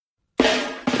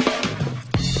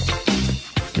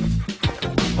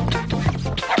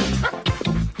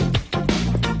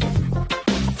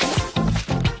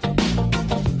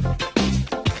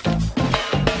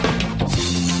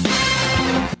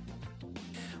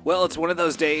Well, it's one of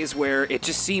those days where it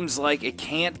just seems like it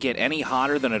can't get any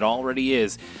hotter than it already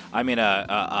is. I'm in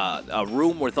a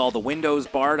room with all the windows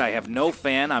barred. I have no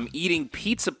fan. I'm eating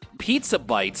pizza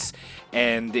bites,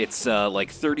 and it's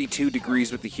like 32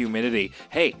 degrees with the humidity.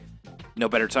 Hey, no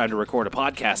better time to record a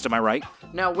podcast, am I right?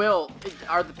 Now, Will,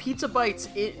 are the pizza bites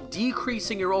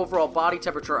decreasing your overall body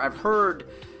temperature? I've heard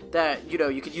that,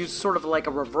 you could use sort of like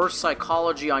a reverse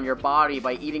psychology on your body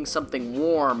by eating something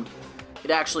warm. It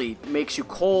actually makes you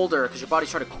colder because your body's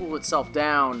trying to cool itself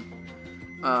down.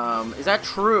 Is that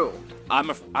true? I'm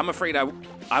afraid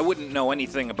I wouldn't know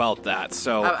anything about that.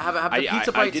 So have the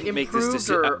pizza bites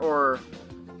improved or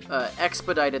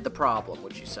expedited the problem,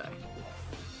 would you say?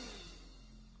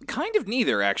 Kind of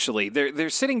neither, actually. They're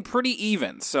sitting pretty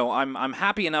even, so I'm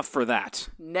happy enough for that.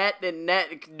 Net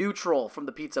neutral from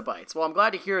the pizza bites. Well, I'm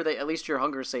glad to hear that at least your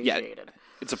hunger satiated. Yeah,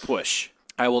 it's a push.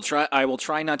 I will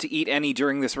try not to eat any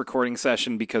during this recording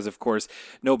session because, of course,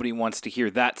 nobody wants to hear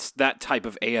that type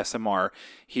of ASMR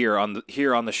here on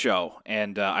the show,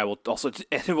 and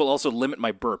it will also limit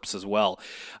my burps as well.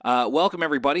 Welcome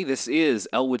everybody. This is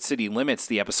Elwood City Limits,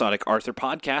 the episodic Arthur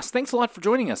podcast. Thanks a lot for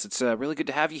joining us. It's really good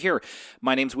to have you here.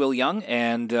 My name's Will Young,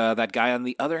 and that guy on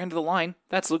the other end of the line,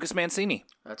 that's Lucas Mancini.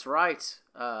 That's right.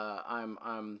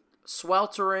 I'm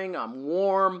sweltering. I'm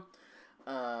warm.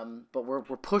 But we're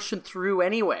pushing through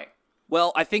anyway.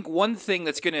 Well, I think one thing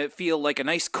that's going to feel like a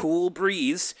nice cool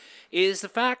breeze is the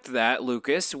fact that,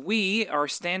 Lucas, we are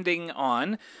standing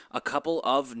on a couple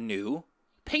of new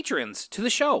patrons to the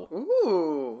show.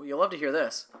 Ooh, you'll love to hear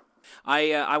this.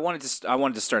 I wanted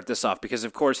to start this off because,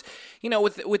 of course,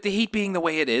 with the heat being the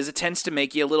way it is, it tends to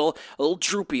make you a little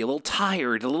droopy, a little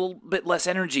tired, a little bit less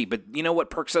energy. But what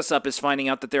perks us up is finding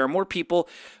out that there are more people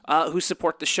who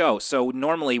support the show. So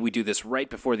normally we do this right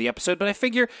before the episode, but I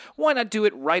figure why not do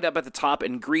it right up at the top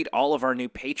and greet all of our new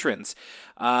patrons.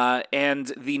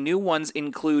 And the new ones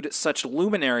include such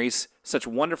luminaries, such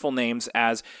wonderful names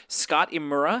as Scott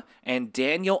Imura and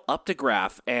Daniel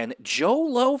Updegraff and Joe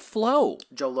Low Flow.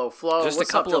 Joe Low Flow. Just What's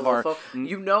a couple up, of our.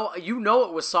 You know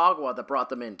it was Sagwa that brought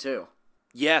them in too.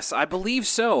 Yes, I believe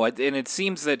so. And it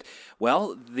seems that,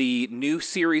 well, the new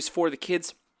series for the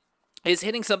kids is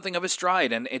hitting something of a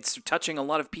stride, and it's touching a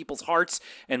lot of people's hearts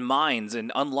and minds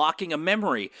and unlocking a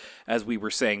memory, as we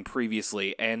were saying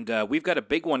previously. And we've got a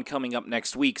big one coming up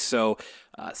next week, so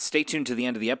stay tuned to the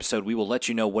end of the episode. We will let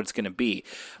you know what it's going to be.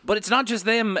 But it's not just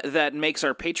them that makes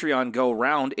our Patreon go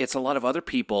round. It's a lot of other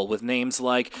people with names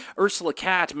like Ursula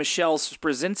Catt, Michelle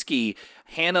Sprzinski,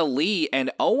 Hannah Lee and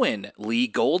Owen,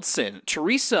 Lee Goldson,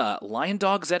 Teresa, Lion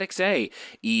Dog ZXA,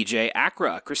 EJ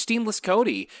Acra, Christine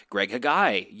Liscotti, Greg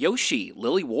Hagai, Yoshi,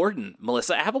 Lily Warden,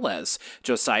 Melissa Avilés,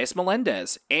 Josias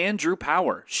Melendez, Andrew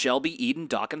Power, Shelby Eden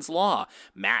Dawkins Law,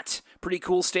 Matt, Pretty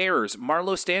Cool Stairs,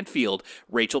 Marlo Stanfield,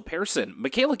 Rachel Pearson,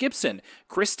 Michaela Gibson,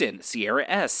 Kristen, Sierra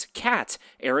S., Kat,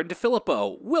 Aaron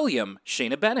DeFilippo, William,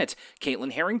 Shayna Bennett,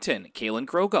 Caitlin Harrington, Kaylin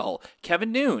Krogel,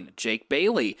 Kevin Noon, Jake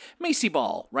Bailey, Macy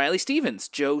Ball, Riley Stevens,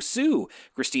 Joe Sue,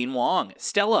 Christine Wong,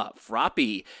 Stella,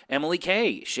 Froppy, Emily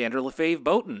K., Chandra LaFave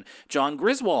Boughton, John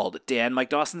Griswold, Dan Mike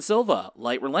Dawson Silva,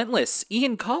 Light Relentless,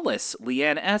 Ian Collis,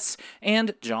 Leanne S.,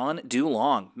 and John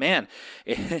Dulong. Man,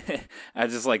 I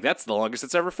just that's the longest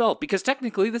it's ever felt, because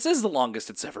technically this is the longest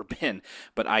it's ever been,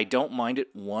 but I don't mind it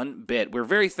one bit. We're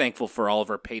very thankful for all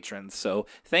of our patrons, so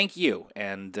thank you,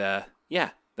 and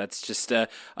that's just a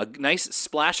nice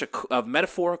splash of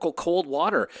metaphorical cold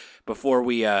water before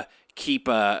we keep,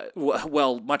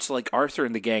 much like Arthur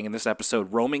and the gang in this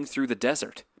episode, roaming through the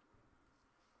desert.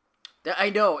 I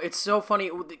know, it's so funny.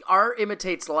 Art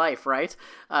imitates life, right?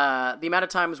 The amount of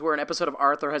times where an episode of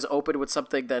Arthur has opened with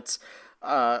something that's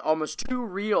almost too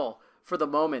real for the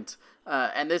moment.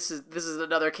 And this is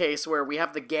another case where we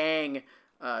have the gang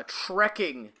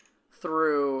trekking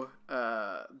through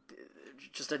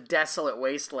just a desolate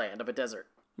wasteland of a desert.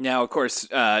 Now, of course,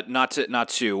 not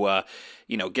to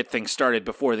get things started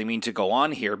before they mean to go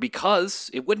on here, because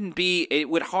it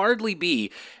would hardly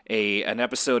be an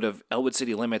episode of Elwood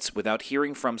City Limits without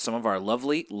hearing from some of our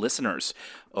lovely listeners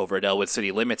over at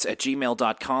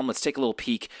elwoodcitylimits@gmail.com. Let's take a little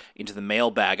peek into the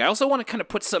mailbag. I also want to kind of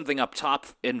put something up top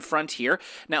in front here.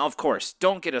 Now, of course,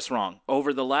 don't get us wrong.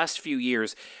 Over the last few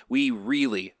years, we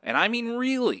really, and I mean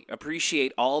really,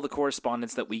 appreciate all the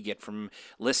correspondence that we get from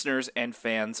listeners and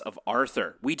fans of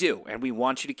Arthur. We do, and we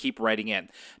want you to keep writing in.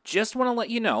 Just want to let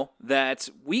you know that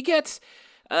we get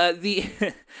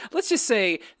let's just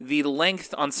say the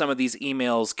length on some of these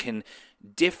emails can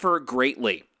differ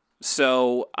greatly.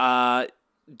 So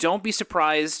don't be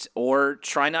surprised or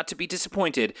try not to be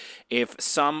disappointed if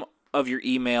some of your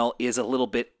email is a little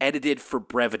bit edited for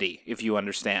brevity, if you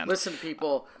understand. Listen,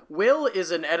 people, Will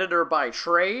is an editor by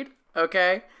trade,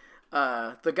 okay?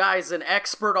 The guy's an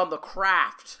expert on the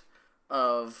craft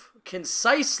of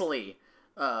concisely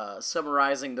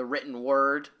summarizing the written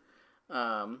word,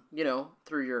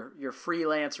 through your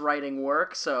freelance writing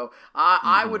work. So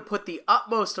I would put the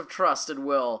utmost of trust in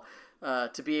Will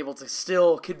to be able to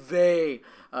still convey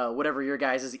whatever your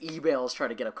guys' emails try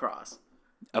to get across.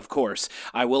 Of course.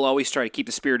 I will always try to keep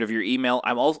the spirit of your email.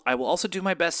 I will also do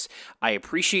my best. I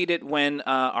appreciate it when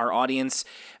our audience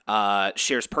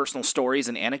shares personal stories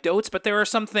and anecdotes, but there are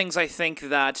some things I think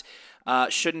that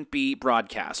shouldn't be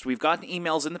broadcast. We've gotten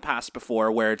emails in the past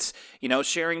before where it's,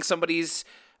 sharing somebody's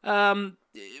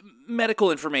medical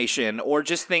information or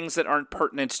just things that aren't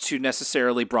pertinent to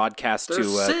necessarily broadcast Their to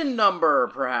SIN number,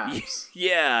 perhaps.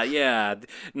 Yeah.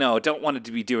 No, don't want it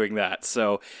to be doing that.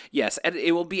 So, yes,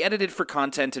 it will be edited for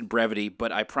content and brevity,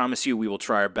 but I promise you we will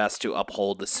try our best to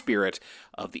uphold the spirit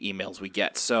of the emails we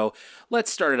get. So,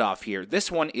 let's start it off here.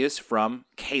 This one is from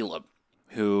Caleb,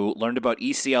 who learned about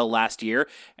ECL last year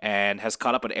and has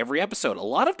caught up on every episode. A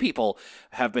lot of people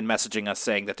have been messaging us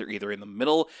saying that they're either in the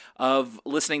middle of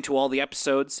listening to all the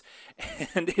episodes,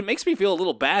 and it makes me feel a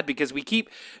little bad because we keep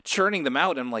churning them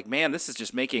out, and I'm like, man, this is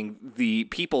just making the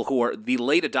people who are the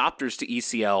late adopters to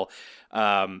ECL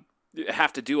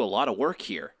have to do a lot of work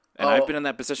here. And I've been in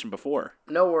that position before.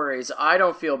 No worries. I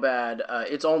don't feel bad.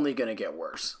 It's only going to get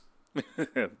worse.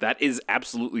 That is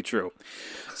absolutely true.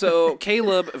 So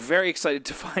Caleb, very excited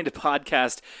to find a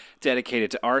podcast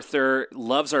dedicated to Arthur,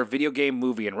 loves our video game,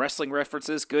 movie, and wrestling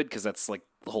references. Good, because that's like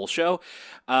the whole show.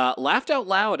 Laughed out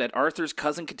loud at Arthur's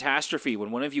cousin catastrophe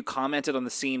when one of you commented on the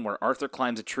scene where Arthur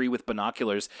climbs a tree with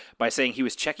binoculars by saying he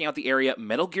was checking out the area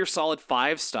Metal Gear Solid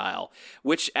 5 style,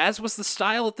 which as was the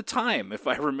style at the time, if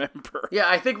I remember. Yeah,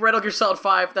 I think Metal Gear Solid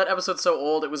 5, that episode's so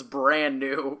old, it was brand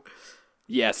new.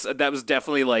 Yes, that was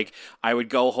definitely like, I would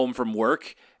go home from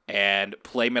work and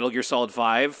play Metal Gear Solid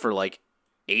 5 for like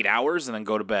 8 hours and then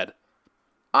go to bed.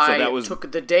 Took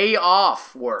the day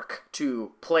off work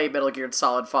to play Metal Gear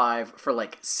Solid 5 for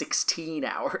like 16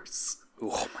 hours.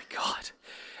 Oh my god.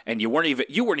 And you weren't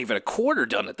even a quarter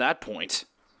done at that point.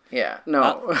 Yeah,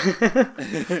 no.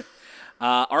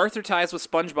 Arthur Ties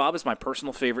with SpongeBob is my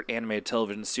personal favorite animated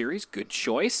television series. Good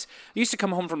choice. I used to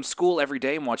come home from school every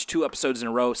day and watch 2 episodes in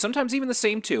a row, sometimes even the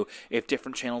same 2, if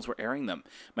different channels were airing them.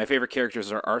 My favorite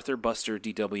characters are Arthur, Buster,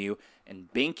 DW,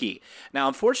 and Binky. Now,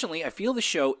 unfortunately, I feel the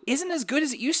show isn't as good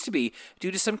as it used to be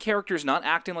due to some characters not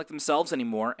acting like themselves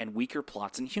anymore and weaker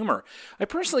plots and humor. I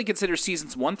personally consider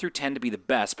seasons 1 through 10 to be the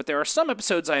best, but there are some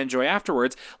episodes I enjoy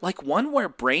afterwards, like one where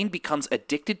Brain becomes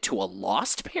addicted to a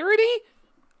Lost parody?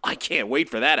 I can't wait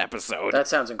for that episode. That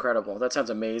sounds incredible. That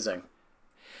sounds amazing.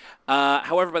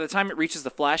 However, by the time it reaches the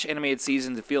Flash animated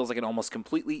seasons, it feels like an almost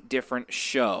completely different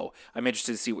show. I'm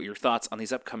interested to see what your thoughts on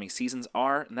these upcoming seasons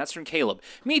are, and that's from Caleb.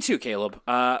 Me too, Caleb.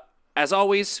 As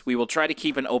always, we will try to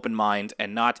keep an open mind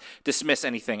and not dismiss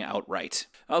anything outright.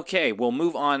 Okay, we'll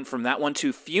move on from that one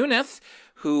to Funeth,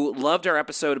 who loved our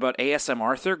episode about ASM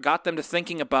Arthur, got them to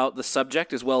thinking about the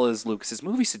subject as well as Lucas's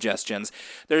movie suggestions.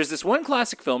 There's this one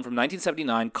classic film from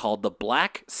 1979 called The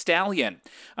Black Stallion.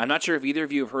 I'm not sure if either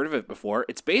of you have heard of it before.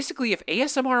 It's basically if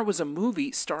ASMR was a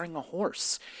movie starring a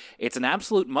horse. It's an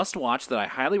absolute must-watch that I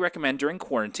highly recommend during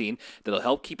quarantine that'll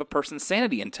help keep a person's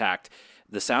sanity intact.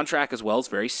 The soundtrack as well is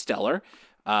very stellar.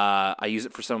 I use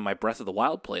it for some of my Breath of the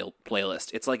Wild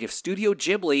playlist. It's like if Studio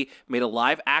Ghibli made a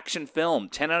live-action film.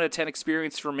 10 out of 10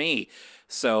 experience for me.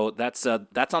 So that's on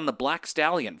The Black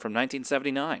Stallion from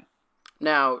 1979.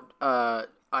 Now,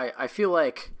 I feel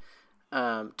like,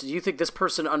 do you think this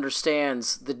person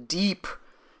understands the deep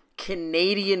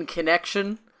Canadian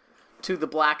connection to The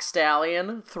Black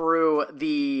Stallion through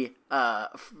the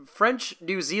French,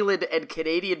 New Zealand, and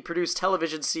Canadian-produced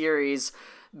television series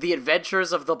The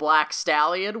Adventures of the Black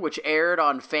Stallion, which aired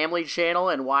on Family Channel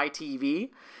and YTV,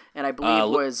 and I believe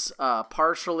was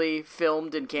partially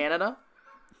filmed in Canada?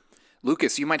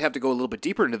 Lucas, you might have to go a little bit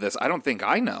deeper into this. I don't think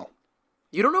I know.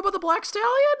 You don't know about the Black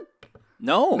Stallion?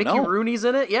 No, Mickey Rooney's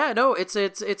in it. Yeah, no, it was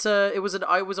a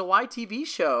YTV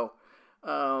show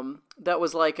that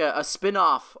was like a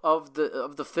spin-off of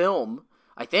the film,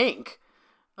 I think.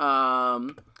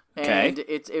 And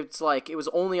it's like it was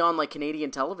only on like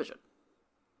Canadian television.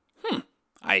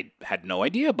 I had no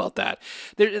idea about that.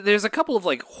 There's a couple of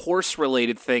like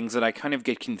horse-related things that I kind of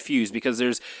get confused because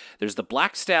there's the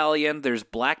Black Stallion, there's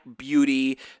Black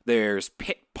Beauty, there's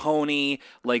Pit Pony.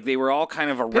 Like they were all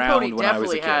kind of around when I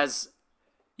was a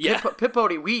kid. Pit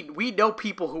Pony. We know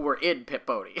people who were in Pit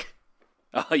Pony.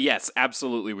 Yes,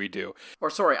 absolutely we do.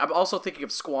 Or sorry, I'm also thinking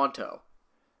of Squanto.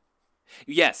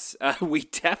 Yes, we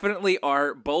definitely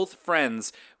are both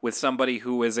friends with somebody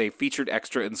who is a featured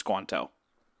extra in Squanto.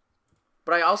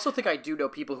 But I also think I do know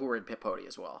people who were in Pipodi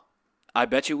as well. I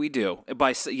bet you we do.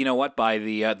 By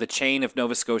the chain of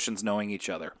Nova Scotians knowing each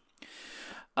other.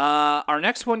 Our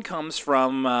next one comes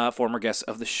from former guest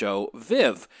of the show,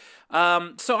 Viv.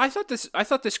 So I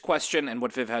thought this question and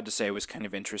what Viv had to say was kind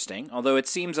of interesting. Although it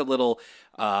seems a little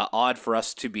odd for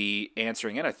us to be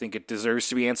answering it, I think it deserves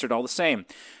to be answered all the same.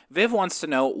 Viv wants to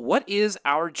know, what is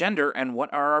our gender and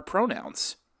what are our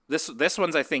pronouns? This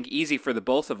one's, I think, easy for the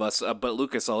both of us, but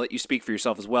Lucas, I'll let you speak for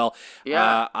yourself as well.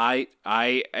 Yeah.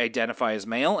 I identify as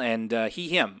male, and he,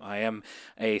 him. I am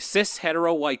a cis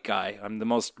hetero white guy. I'm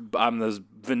as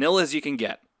vanilla as you can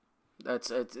get.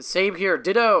 That's same here.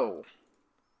 Ditto.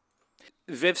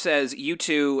 Viv says, you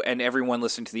two and everyone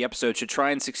listening to the episode should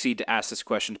try and succeed to ask this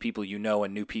question to people you know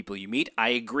and new people you meet. I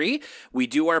agree. We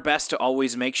do our best to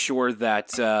always make sure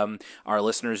that our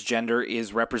listeners' gender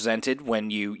is represented when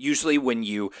you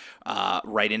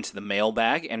write into the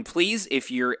mailbag. And please,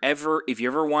 if you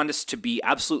ever want us to be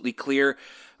absolutely clear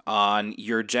on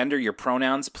your gender, your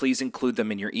pronouns, please include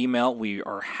them in your email. We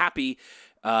are happy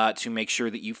to make sure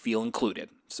that you feel included.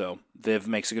 So Viv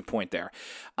makes a good point there.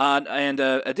 And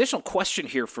additional question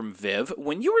here from Viv: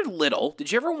 when you were little,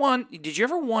 did you ever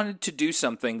want to do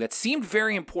something that seemed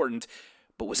very important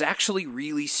but was actually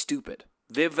really stupid?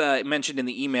 Viv mentioned in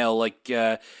the email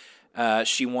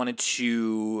she wanted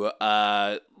to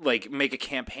make a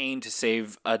campaign to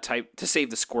save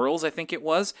the squirrels, I think it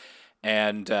was,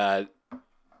 and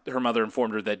her mother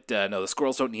informed her that no, the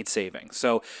squirrels don't need saving.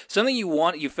 So something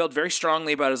you felt very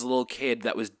strongly about as a little kid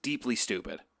that was deeply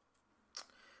stupid.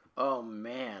 Oh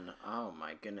man, oh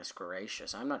my goodness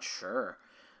gracious, I'm not sure.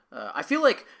 I feel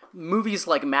like movies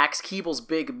like Max Keeble's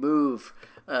Big Move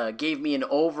gave me an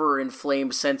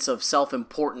overinflamed sense of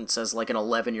self-importance as like an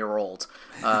 11-year-old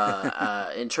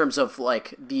in terms of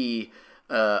like the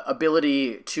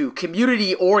ability to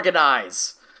community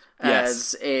organize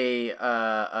as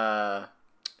a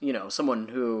someone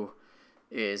who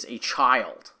is a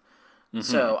child. Mm-hmm.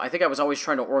 So I think I was always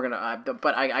trying to organize,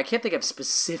 but I can't think of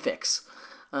specifics.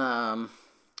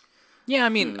 Yeah, I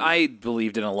mean, I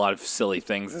believed in a lot of silly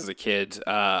things as a kid.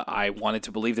 I wanted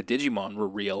to believe that Digimon were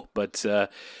real, but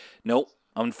nope,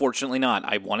 unfortunately not.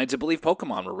 I wanted to believe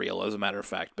Pokemon were real, as a matter of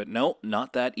fact, but no,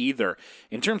 not that either.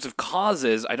 In terms of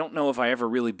causes, I don't know if I ever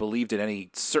really believed in any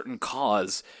certain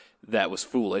cause that was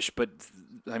foolish, but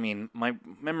I mean, my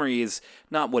memory is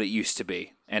not what it used to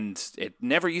be, and it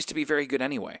never used to be very good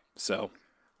anyway, so...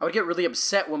 I would get really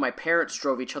upset when my parents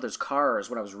drove each other's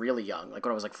cars when I was really young, like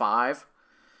when I was like 5.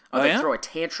 I would throw a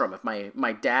tantrum if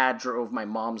my dad drove my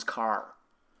mom's car.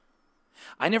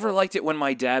 I never liked it when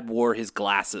my dad wore his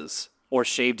glasses or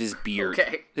shaved his beard.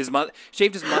 Okay.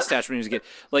 Shaved his mustache when he was a kid.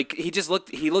 Like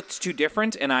he looked too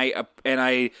different, and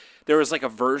I there was like a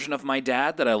version of my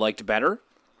dad that I liked better,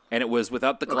 and it was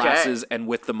without the glasses and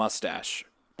with the mustache.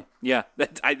 Yeah,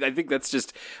 I think that's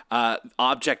just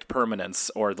object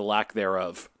permanence or the lack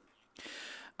thereof.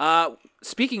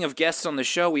 Speaking of guests on the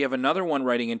show, we have another one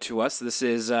writing into us. This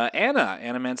is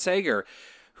Anna Mansager,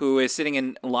 who is sitting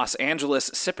in Los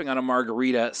Angeles sipping on a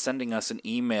margarita, sending us an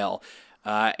email.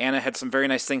 Anna had some very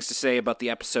nice things to say about the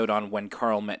episode on When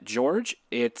Carl Met George.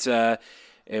 It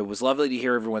was lovely to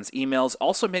hear everyone's emails.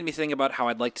 Also made me think about how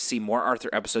I'd like to see more Arthur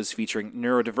episodes featuring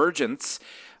neurodivergence.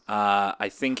 I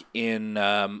think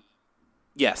in...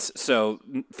 Yes, so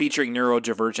featuring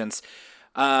neurodivergence.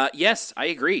 Yes, I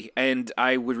agree, and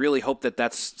I would really hope that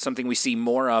that's something we see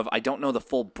more of. I don't know the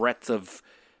full breadth of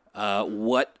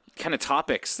what kind of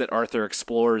topics that Arthur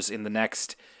explores in the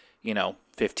next,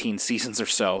 15 seasons or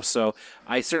so. So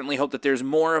I certainly hope that there's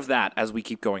more of that as we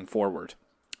keep going forward.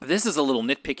 This is a little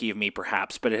nitpicky of me,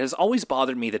 perhaps, but it has always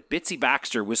bothered me that Bitsy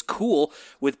Baxter was cool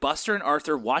with Buster and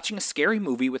Arthur watching a scary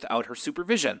movie without her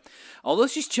supervision. Although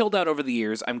she's chilled out over the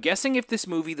years, I'm guessing if this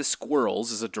movie, The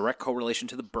Squirrels, is a direct correlation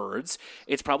to the birds,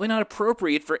 it's probably not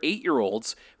appropriate for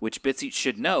 8-year-olds, which Bitsy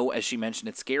should know, as she mentioned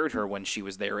it scared her when she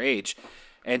was their age.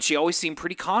 And she always seemed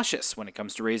pretty cautious when it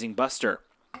comes to raising Buster.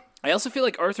 I also feel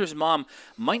like Arthur's mom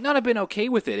might not have been okay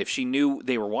with it if she knew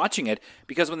they were watching it,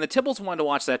 because when the Tibbles wanted to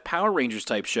watch that Power Rangers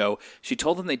type show, she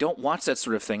told them they don't watch that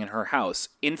sort of thing in her house.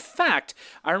 In fact,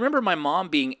 I remember my mom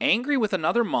being angry with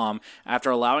another mom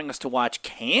after allowing us to watch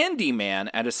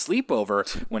Candyman at a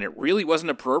sleepover when it really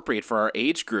wasn't appropriate for our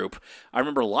age group. I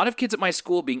remember a lot of kids at my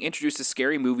school being introduced to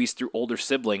scary movies through older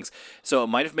siblings, so it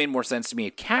might have made more sense to me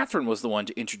if Catherine was the one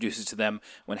to introduce it to them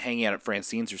when hanging out at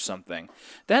Francine's or something.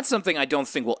 That's something I don't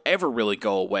think will ever really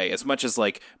go away. As much as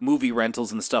like movie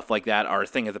rentals and stuff like that are a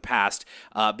thing of the past,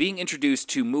 being introduced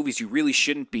to movies you really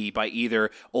shouldn't be by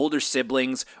either older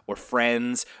siblings or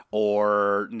friends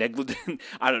or negligent,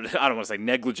 I don't want to say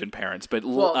negligent parents, but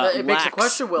it makes a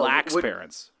question, Will. lax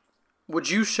parents. Would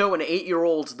you show an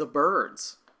 8-year-old The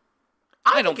Birds?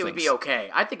 I think it would be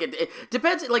okay. I think it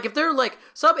depends. Like, if they're like,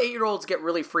 some 8-year-olds get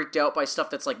really freaked out by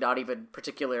stuff that's like not even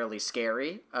particularly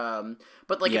scary.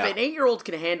 But like, if an 8-year-old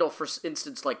can handle, for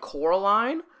instance, like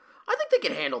Coraline, I think they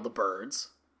can handle The Birds.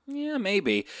 Yeah,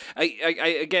 maybe.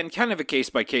 I again, kind of a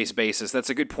case-by-case basis.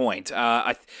 That's a good point.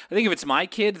 I think if it's my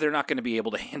kid, they're not going to be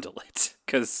able to handle it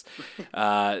because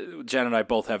Jen and I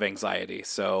both have anxiety,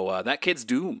 so that kid's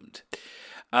doomed.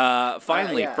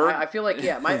 Finally, I feel like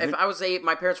if I was 8,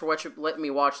 my parents were letting me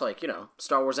watch like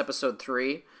Star Wars Episode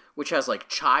 3, which has like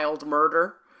child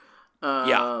murder.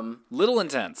 Little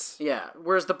intense. Yeah,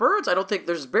 whereas The Birds, I don't think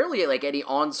there's barely like any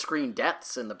on-screen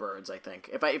deaths in The Birds. I think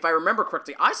if I remember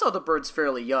correctly, I saw The Birds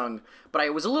fairly young, but I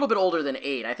was a little bit older than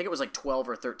 8. I think it was like 12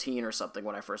 or 13 or something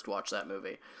when I first watched that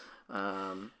movie.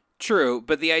 True,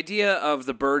 but the idea of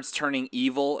the birds turning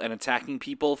evil and attacking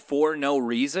people for no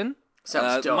reason.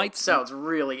 Sounds dope. Sounds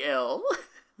really ill.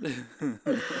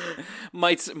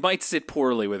 might sit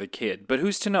poorly with a kid, but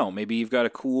who's to know? Maybe you've got a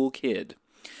cool kid.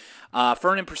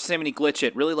 Fern and Persimmon Glitch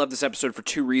It. Really love this episode for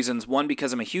 2 reasons. One,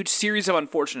 because I'm a huge Series of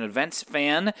Unfortunate Events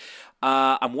fan.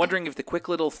 I'm wondering if the quick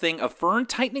little thing of Fern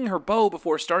tightening her bow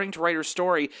before starting to write her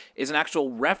story is an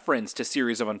actual reference to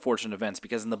Series of Unfortunate Events,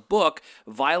 because in the book,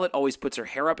 Violet always puts her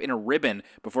hair up in a ribbon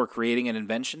before creating an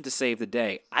invention to save the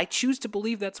day. I choose to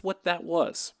believe that's what that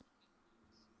was.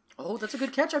 Oh, that's a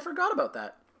good catch. I forgot about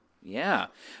that. Yeah.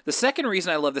 The second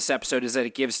reason I love this episode is that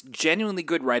it gives genuinely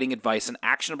good writing advice and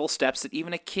actionable steps that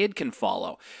even a kid can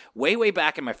follow. Way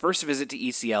back in my first visit to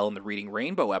ECL in the Reading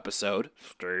Rainbow episode,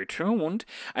 stay tuned,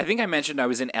 I think I mentioned I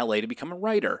was in LA to become a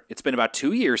writer. It's been about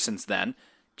 2 years since then.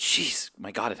 Jeez,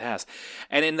 my God, it has.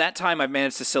 And in that time, I've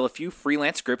managed to sell a few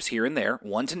freelance scripts here and there,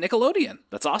 one to Nickelodeon.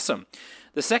 That's awesome.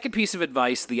 The second piece of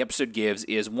advice the episode gives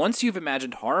is, once you've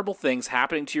imagined horrible things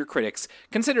happening to your critics,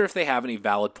 consider if they have any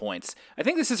valid points. I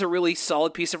think this is a really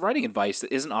solid piece of writing advice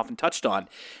that isn't often touched on.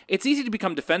 It's easy to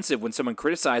become defensive when someone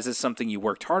criticizes something you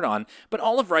worked hard on, but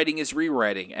all of writing is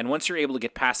rewriting, and once you're able to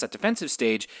get past that defensive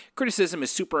stage, criticism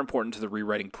is super important to the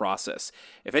rewriting process.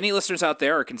 If any listeners out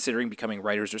there are considering becoming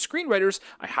writers or screenwriters,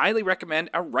 I highly recommend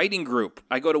a writing group.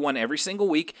 I go to one every single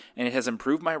week, and it has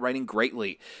improved my writing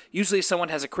greatly. Usually if someone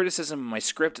has a criticism of my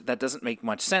script that doesn't make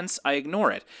much sense, I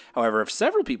ignore it. However, if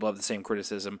several people have the same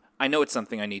criticism, I know it's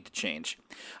something I need to change.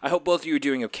 I hope both of you are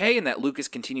doing okay and that Lucas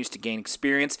continues to gain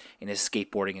experience in his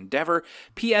skateboarding endeavor.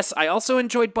 P.S. I also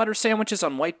enjoyed butter sandwiches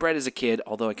on white bread as a kid,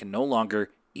 although I can no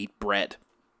longer eat bread.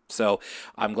 So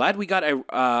I'm glad we got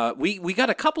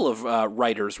a couple of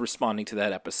writers responding to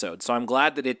that episode. So I'm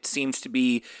glad that it seems to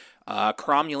be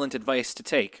cromulent advice to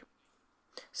take.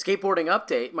 Skateboarding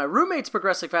update. My roommate's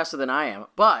progressing faster than I am,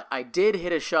 but I did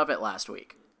hit a shove it last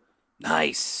week.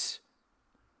 Nice.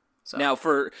 So. Now,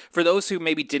 for those who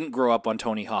maybe didn't grow up on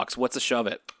Tony Hawk's, what's a shove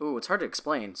it? Ooh, it's hard to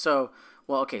explain. So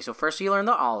first you learn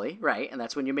the ollie, right? And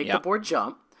that's when you make the board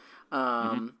jump.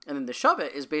 And then the shove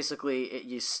it is basically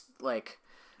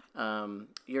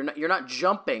you're not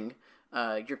jumping.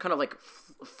 You're kind of like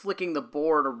flicking the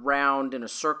board around in a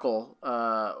circle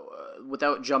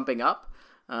without jumping up.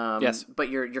 Yes. But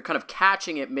you're kind of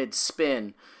catching it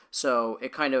mid-spin, so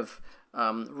it kind of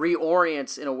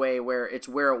reorients in a way where it's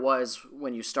where it was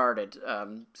when you started.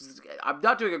 I'm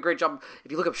not doing a great job.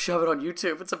 If you look up Shove It on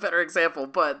YouTube, it's a better example,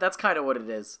 but that's kind of what it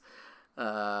is.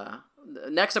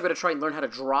 Next, I'm going to try and learn how to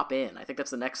drop in. I think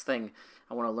that's the next thing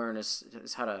I want to learn is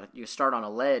how to you start on a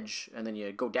ledge and then you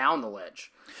go down the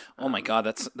ledge. Oh my God,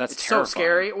 that's it's terrifying. So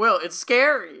scary. Well, it's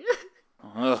scary.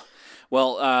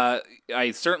 Well,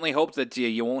 I certainly hope that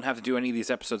you won't have to do any of these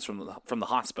episodes from the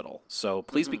hospital. So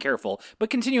please be careful, but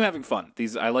continue having fun.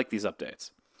 I like these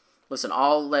updates. Listen,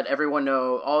 I'll let everyone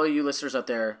know, all you listeners out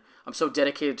there, I'm so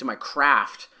dedicated to my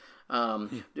craft.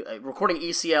 Recording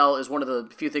ECL is one of the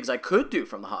few things I could do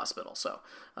from the hospital. So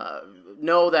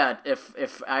know that if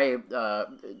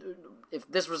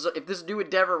this new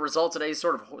endeavor results in any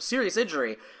sort of serious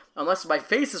injury, unless my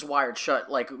face is wired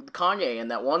shut like Kanye in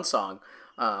that one song,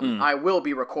 I will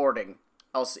be recording.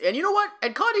 And you know what?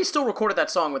 And Kanye still recorded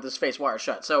that song with his face wired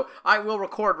shut, so I will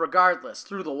record regardless,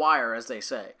 through the wire, as they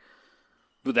say.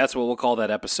 But that's what we'll call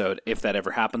that episode, if that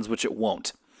ever happens, which it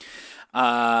won't.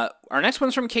 Our next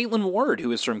one's from Caitlin Ward,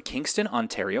 who is from Kingston,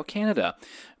 Ontario, Canada.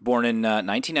 Born in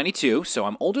 1992, so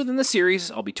I'm older than the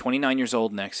series. I'll be 29 years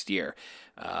old next year.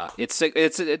 It's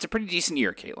a pretty decent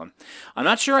year, Caitlin. I'm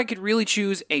not sure I could really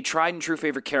choose a tried and true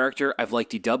favorite character. I've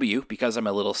liked DW because I'm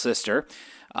a little sister.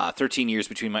 13 years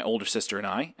between my older sister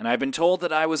and I've been told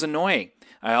that I was annoying.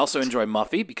 I also enjoy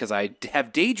Muffy because I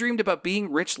have daydreamed about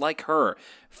being rich like her.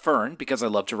 Fern because I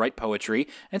love to write poetry,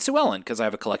 and Sue Ellen because I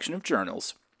have a collection of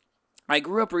journals. I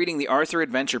grew up reading the Arthur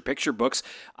Adventure picture books.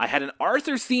 I had an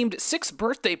Arthur-themed 6th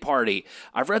birthday party.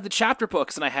 I've read the chapter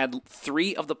books, and I had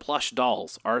 3 of the plush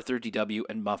dolls, Arthur, DW,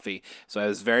 and Muffy. So I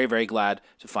was very, very glad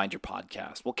to find your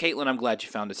podcast. Well, Caitlin, I'm glad you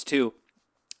found us too.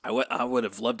 I would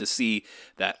have loved to see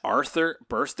that Arthur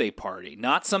birthday party.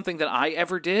 Not something that I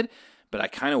ever did, but I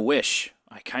kind of wish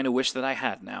that I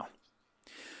had now.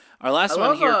 Our last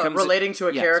one here comes relating to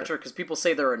a character because people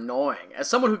say they're annoying. As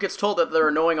someone who gets told that they're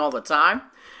annoying all the time,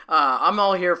 I'm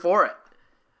all here for it.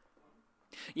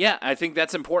 Yeah, I think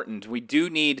that's important. We do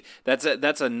need that's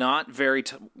a not very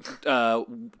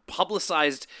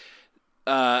publicized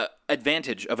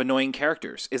advantage of annoying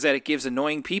characters is that it gives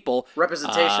annoying people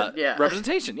representation.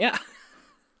 Representation. Yeah,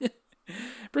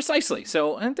 precisely.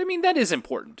 So I mean that is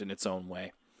important in its own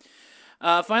way.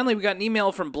 Finally, we got an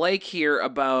email from Blake here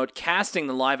about casting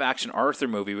the live-action Arthur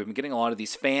movie. We've been getting a lot of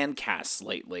these fan casts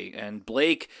lately, and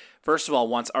Blake, first of all,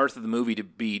 wants Arthur the movie to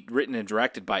be written and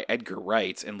directed by Edgar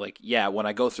Wright. And when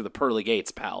I go through the pearly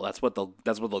gates, pal, that's what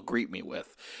they'll greet me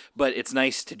with. But it's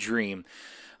nice to dream.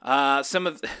 Some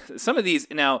of these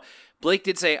now. Blake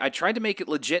did say, I tried to make it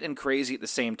legit and crazy at the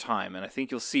same time, and I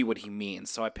think you'll see what he means.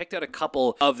 So I picked out a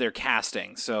couple of their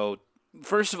casting. So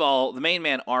first of all, the main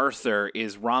man, Arthur,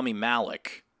 is Rami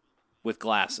Malek with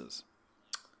glasses.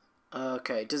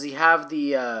 Okay. Does he have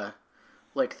the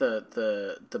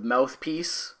the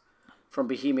mouthpiece from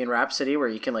Bohemian Rhapsody where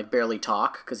you can barely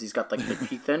talk because he's got the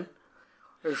teeth in?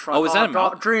 Is that a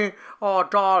mouth? Oh,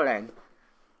 darling.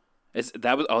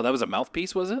 That was a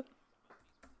mouthpiece, was it?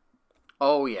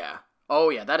 Oh yeah.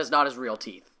 That is not his real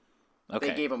teeth. Okay.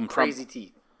 They gave him crazy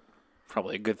teeth.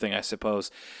 Probably a good thing, I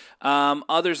suppose.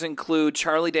 Others include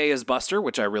Charlie Day as Buster,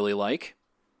 which I really like.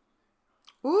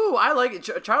 Ooh, I like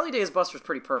it. Charlie Day as Buster is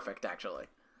pretty perfect, actually.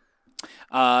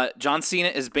 John Cena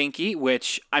as Binky,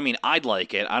 which, I mean, I'd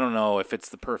like it. I don't know if it's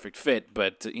the perfect fit,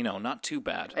 but, not too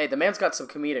bad. Hey, the man's got some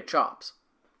comedic chops.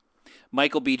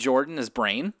 Michael B. Jordan as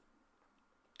Brain.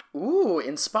 Ooh,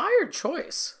 inspired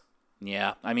choice.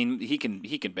 Yeah, I mean, he can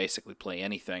basically play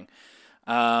anything.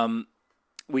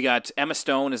 We got Emma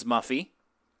Stone as Muffy.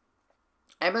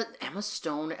 Emma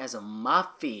Stone as a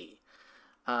Muffy.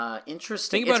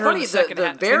 Interesting. Think about her in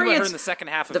the second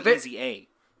half of Easy A.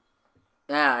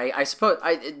 Yeah, I suppose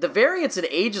the variance in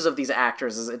ages of these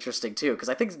actors is interesting too, because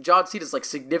I think John Cena's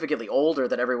significantly older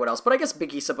than everyone else, but I guess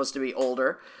Binky's supposed to be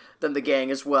older than the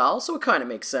gang as well, so it kind of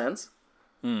makes sense.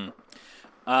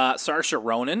 Saoirse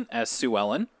Ronan as Sue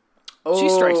Ellen. Oh. She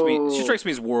strikes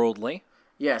me as worldly.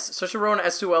 Yes, Saoirse Ronan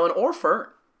as Sue Ellen or Fern.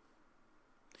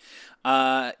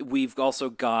 We've also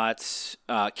got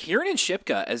Kiernan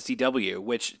Shipka as DW,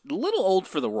 which a little old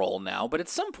for the role now, but at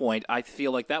some point I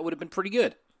feel like that would have been pretty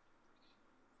good.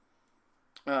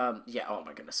 Yeah, oh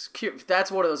my goodness.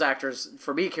 That's one of those actors,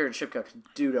 for me, Kiernan Shipka can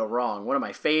do no wrong. One of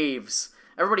my faves.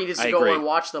 Everybody needs to go and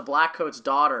watch The Blackcoat's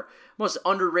Daughter. Most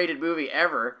underrated movie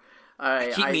ever.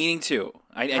 I keep meaning to.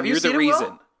 And you're the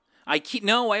reason.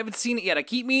 No, I haven't seen it yet. I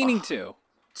keep meaning to.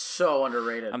 So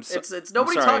underrated.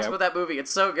 Nobody talks about that movie.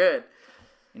 It's so good.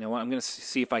 You know what? I'm going to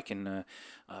see if I can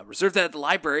reserve that at the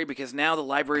library because now the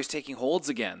library is taking holds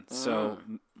again. So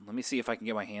let me see if I can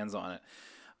get my hands on it.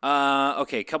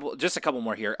 Okay, just a couple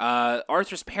more here.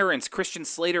 Arthur's parents, Christian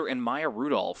Slater and Maya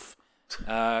Rudolph.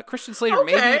 Christian Slater,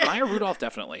 maybe. Maya Rudolph,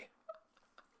 definitely.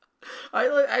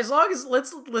 As long as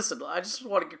listen. I just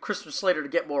want to get Christian Slater to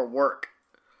get more work.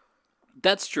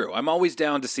 That's true. I'm always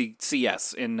down to see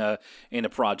CS in a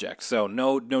project, so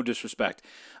no disrespect.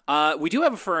 We do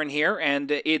have a Fern here, and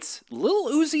it's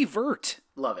Lil Uzi Vert.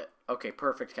 Love it. Okay,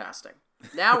 perfect casting.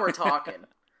 Now we're talking.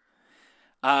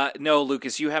 No,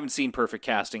 Lucas, you haven't seen perfect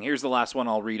casting. Here's the last one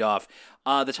I'll read off.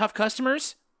 The Tough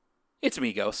Customers, it's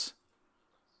Migos.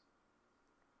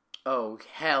 Oh,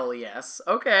 hell yes.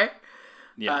 Okay.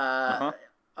 Yeah.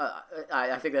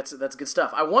 I think that's good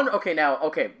stuff. I wonder.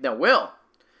 Now, Will.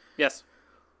 Yes.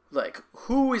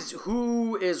 Who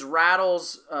is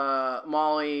Rattles,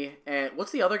 Molly, and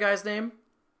what's the other guy's name?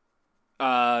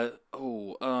 Did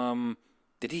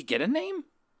he get a name?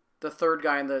 The third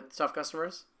guy in the Tough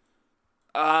Customers?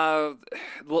 Well,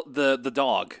 the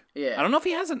dog. Yeah. I don't know if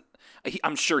he has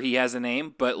I'm sure he has a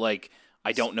name, but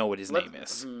I don't know what his name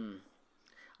is.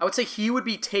 I would say he would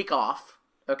be Takeoff.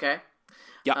 Okay.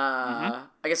 Yeah.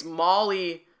 I guess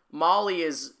Molly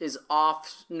is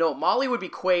off. No, Molly would be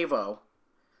Quavo,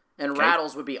 and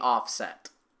Rattles would be Offset.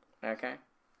 Okay.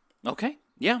 Okay.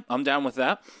 Yeah, I'm down with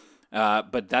that.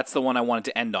 But that's the one I wanted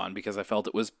to end on because I felt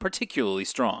it was particularly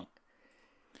strong.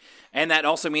 And that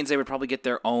also means they would probably get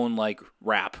their own, like,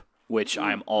 rap, which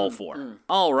I'm all for.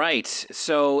 All right.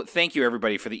 So thank you,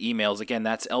 everybody, for the emails. Again,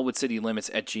 that's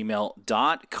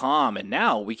elwoodcitylimits@gmail.com. And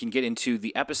now we can get into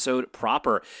the episode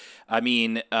proper. I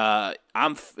mean,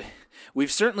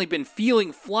 we've certainly been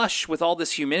feeling flush with all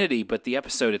this humidity, but the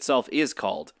episode itself is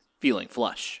called Feeling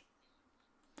Flush.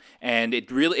 And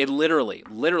it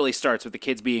literally starts with the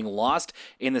kids being lost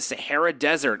in the Sahara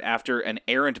Desert after an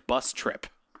errant bus trip.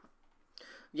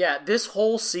 Yeah, this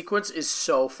whole sequence is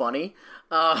so funny.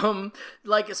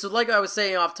 Like I was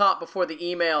saying off top before the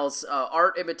emails,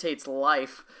 art imitates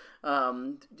life.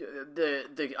 I'm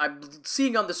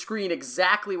seeing on the screen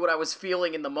exactly what I was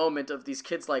feeling in the moment of these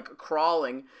kids like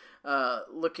crawling,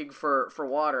 looking for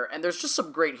water. And there's just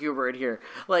some great humor in here.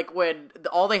 Like when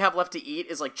all they have left to eat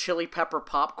is like chili pepper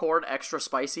popcorn, extra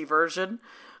spicy version.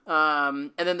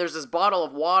 And then there's this bottle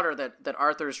of water that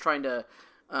Arthur is trying to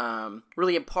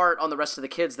really impart on the rest of the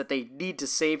kids that they need to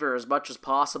savor as much as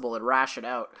possible and ration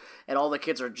out, and all the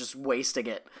kids are just wasting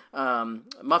it.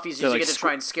 Muffy's using it to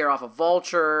try and scare off a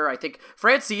vulture. I think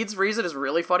Francine's reason is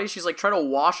really funny. She's like trying to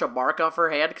wash a mark off her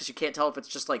hand because you can't tell if it's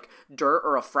just like dirt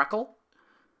or a freckle.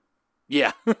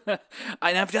 Yeah, and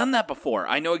I've done that before.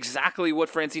 I know exactly what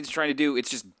Francine's trying to do. It's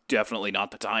just definitely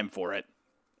not the time for it.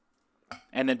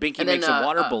 And then Binky makes a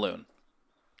water balloon.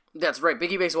 That's right.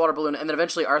 Binky makes a water balloon, and then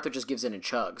eventually Arthur just gives in and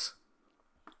chugs.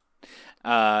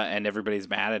 And everybody's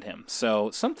mad at him. So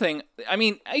something, I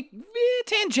mean,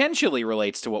 tangentially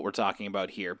relates to what we're talking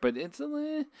about here, but it's a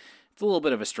little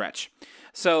bit of a stretch.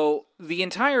 So the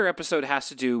entire episode has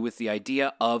to do with the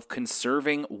idea of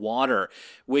conserving water,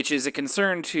 which is a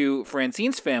concern to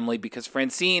Francine's family because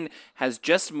Francine has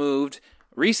just moved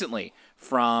recently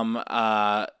from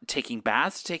taking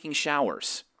baths to taking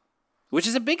showers, which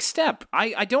is a big step.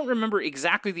 I don't remember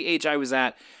exactly the age I was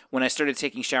at when I started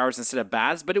taking showers instead of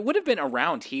baths, but it would have been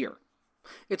around here.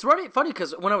 It's really funny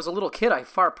because when I was a little kid, I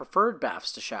far preferred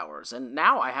baths to showers, and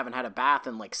now I haven't had a bath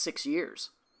in like 6 years.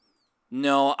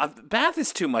 No, a bath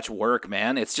is too much work,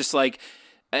 man. It's just like,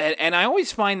 and I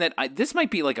always find that this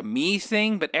might be like a me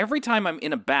thing, but every time I'm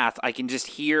in a bath, I can just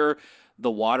hear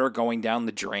the water going down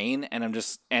the drain, and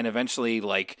eventually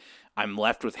like I'm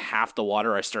left with half the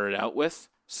water I started out with.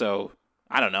 So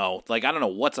I don't know. Like, I don't know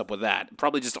what's up with that.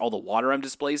 Probably just all the water I'm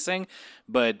displacing.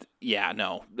 But yeah,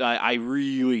 no, I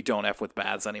really don't F with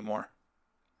baths anymore.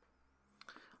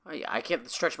 I can't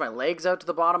stretch my legs out to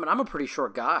the bottom, and I'm a pretty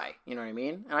short guy. You know what I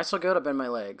mean? And I still go to bend my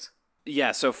legs.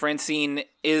 Yeah, so Francine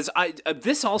is...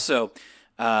 this also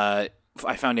I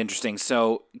found interesting.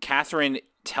 So Catherine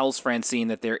tells Francine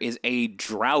that there is a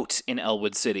drought in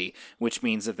Elwood City, which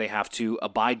means that they have to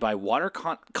abide by water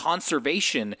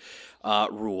conservation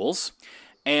rules.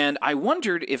 And I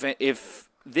wondered if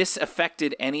this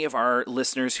affected any of our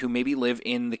listeners who maybe live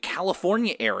in the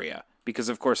California area. Because,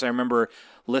 of course, I remember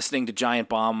listening to the Giant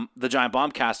Bomb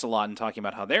cast a lot and talking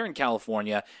about how they're in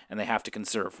California and they have to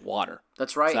conserve water.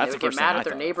 That's right. So that's they would get mad at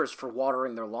their neighbors for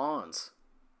watering their lawns.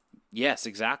 Yes,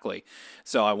 exactly.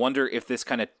 So I wonder if this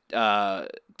kind of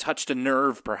touched a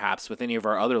nerve, perhaps, with any of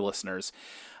our other listeners.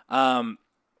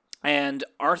 And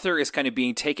Arthur is kind of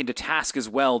being taken to task as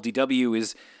well. DW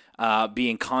is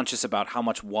being conscious about how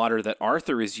much water that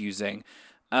Arthur is using.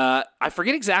 I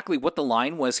forget exactly what the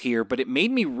line was here, but it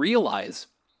made me realize...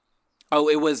 Oh,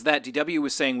 it was that DW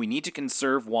was saying we need to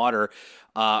conserve water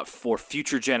for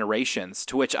future generations,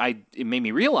 to which it made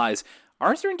me realize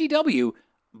Arthur and DW,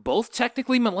 both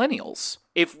technically millennials.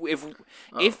 If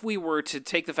we were to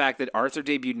take the fact that Arthur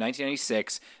debuted in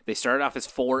 1996, they started off as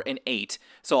 4 and 8,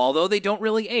 so although they don't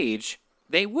really age,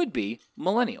 they would be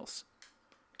millennials.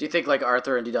 Do you think like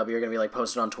Arthur and DW are going to be like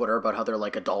posted on Twitter about how they're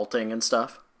like adulting and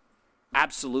stuff?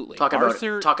 Absolutely. Talking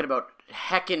about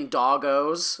heckin'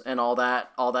 doggos and all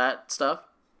that stuff.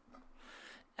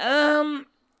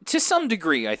 To some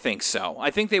degree, I think so.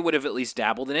 I think they would have at least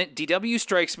dabbled in it. DW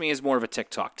strikes me as more of a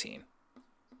TikTok teen.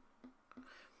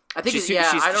 I think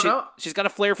I don't know. She's got a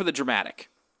flair for the dramatic.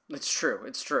 It's true.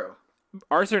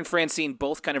 Arthur and Francine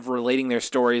both kind of relating their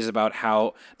stories about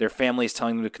how their family is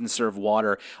telling them to conserve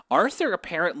water. Arthur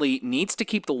apparently needs to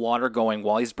keep the water going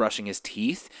while he's brushing his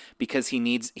teeth because he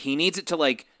needs it to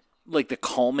like the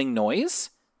calming noise.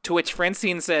 To which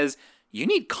Francine says, "You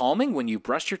need calming when you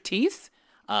brush your teeth?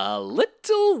 A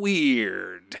little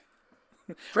weird."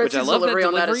 Francine's delivery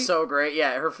on that is so great.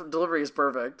 Yeah, her delivery is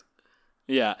perfect.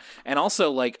 Yeah, and also,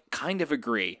 like, kind of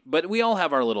agree, but we all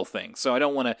have our little things, so I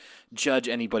don't want to judge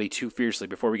anybody too fiercely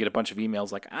before we get a bunch of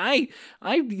emails like, I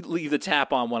leave the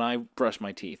tap on when I brush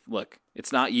my teeth. Look,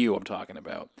 it's not you I'm talking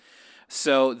about.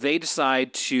 So they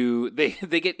decide to, they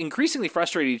get increasingly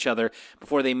frustrated at each other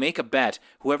before they make a bet.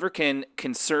 Whoever can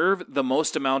conserve the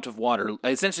most amount of water,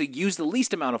 essentially use the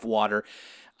least amount of water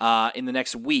in the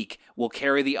next week, will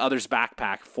carry the other's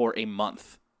backpack for a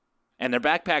month. And their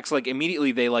backpacks, like,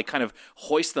 immediately they, like, kind of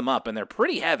hoist them up, and they're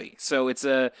pretty heavy. So it's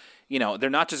they're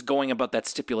not just going about that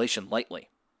stipulation lightly.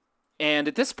 And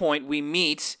at this point, we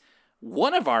meet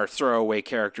one of our throwaway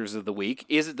characters of the week.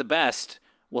 Is it the best?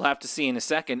 We'll have to see in a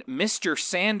second. Mr.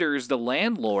 Sanders, the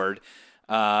landlord,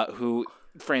 who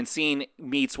Francine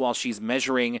meets while she's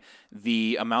measuring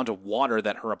the amount of water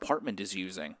that her apartment is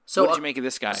using. So what did you make of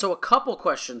this guy? So a couple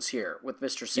questions here with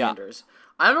Mr. Sanders. Yeah.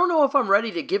 I don't know if I'm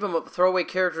ready to give him a throwaway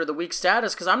character of the week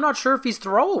status because I'm not sure if he's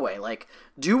throwaway. Like,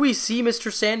 do we see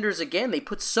Mr. Sanders again? They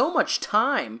put so much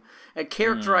time and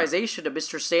characterization to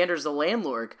Mr. Sanders, the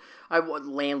landlord.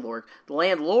 The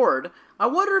landlord. I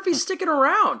wonder if he's sticking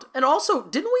around. And also,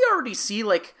 didn't we already see,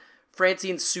 like,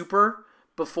 Francine Super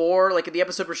before, like in the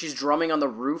episode where she's drumming on the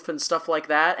roof and stuff like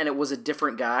that, and it was a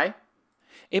different guy?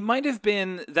 It might have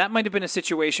been a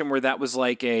situation where that was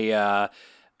like a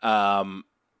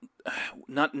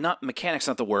not mechanic's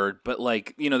not the word, but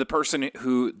like, the person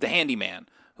the handyman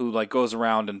who like goes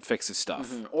around and fixes stuff.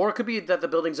 Mm-hmm. Or it could be that the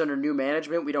building's under new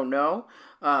management. We don't know.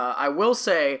 I will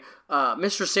say,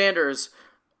 Mr. Sanders,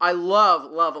 I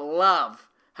love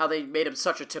how they made him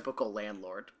such a typical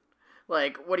landlord.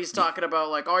 Like, what he's talking about,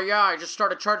 like, oh yeah, I just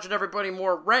started charging everybody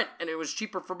more rent, and it was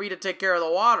cheaper for me to take care of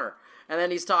the water. And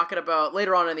then he's talking about,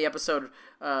 later on in the episode,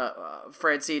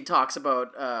 Francine talks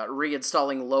about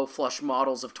reinstalling low flush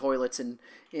models of toilets in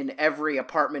every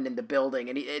apartment in the building.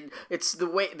 And it's the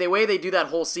way they do that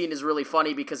whole scene is really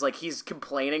funny because, like, he's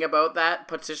complaining about that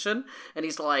petition, and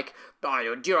he's like,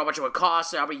 oh, do you know how much it would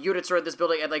cost? How many units are in this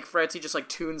building? And, like, Francine just, like,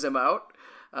 tunes him out.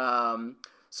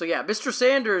 So, yeah, Mr.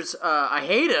 Sanders, I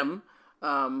hate him,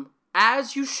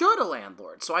 as you should a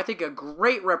landlord. So I think a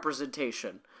great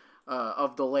representation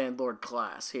of the landlord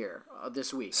class here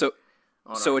this week. So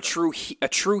a true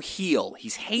heel.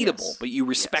 He's hateable, yes, but you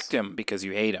respect him because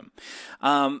you hate him.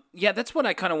 Yeah, that's what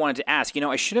I kind of wanted to ask.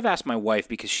 I should have asked my wife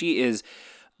because she is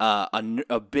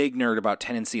a big nerd about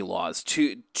tenancy laws.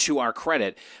 To our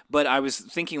credit, but I was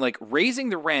thinking like raising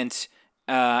the rent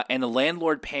and the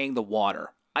landlord paying the water.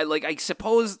 I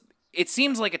suppose it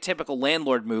seems like a typical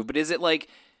landlord move, but is it like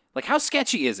how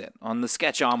sketchy is it on the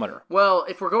sketchometer? Well,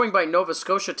 if we're going by Nova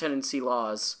Scotia tenancy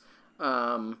laws,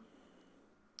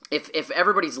 if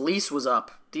everybody's lease was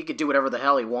up, he could do whatever the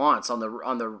hell he wants on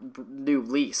the new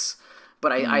lease.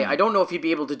 But I don't know if he'd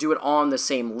be able to do it on the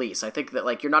same lease. I think that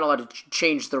like you're not allowed to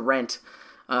change the rent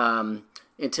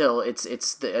until it's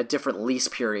a different lease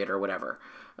period or whatever.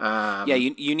 Yeah,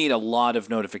 you need a lot of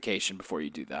notification before you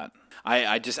do that.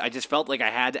 I just felt like I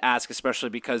had to ask, especially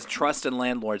because trust in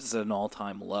landlords is at an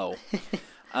all-time low.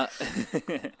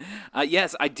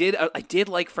 Yes, I did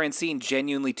like Francine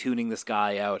genuinely tuning this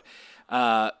guy out.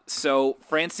 So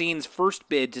Francine's first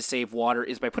bid to save water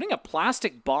is by putting a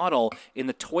plastic bottle in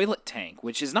the toilet tank,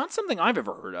 which is not something I've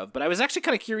ever heard of, but I was actually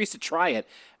kind of curious to try it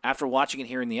after watching it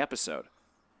here in the episode.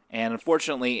 And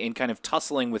unfortunately, in kind of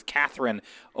tussling with Catherine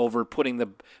over putting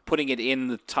it in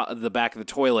the back of the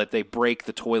toilet, they break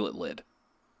the toilet lid.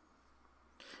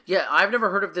 Yeah, I've never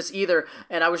heard of this either,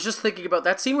 and I was just thinking about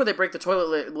that scene where they break the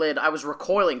toilet lid. I was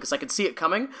recoiling because I could see it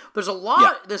coming. There's a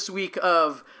lot this week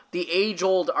of the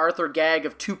age-old Arthur gag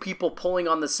of two people pulling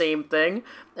on the same thing,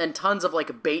 and tons of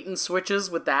like bait and switches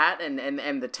with that,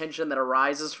 and the tension that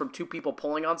arises from two people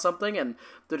pulling on something, and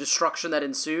the destruction that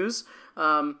ensues.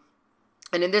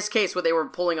 And in this case, when they were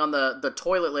pulling on the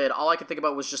toilet lid, all I could think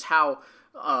about was just how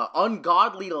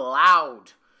ungodly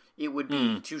loud it would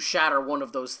be to shatter one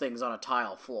of those things on a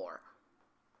tile floor.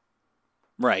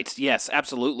 Right. Yes,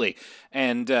 absolutely.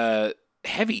 And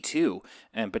heavy, too,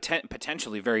 and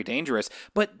potentially very dangerous.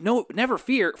 But never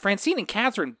fear, Francine and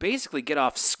Catherine basically get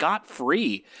off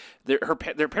scot-free.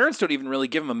 Their parents don't even really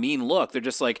give them a mean look. They're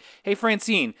just like, hey,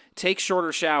 Francine, take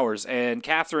shorter showers, and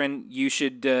Catherine, you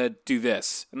should do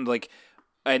this. And like...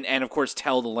 And of course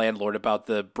tell the landlord about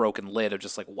the broken lid of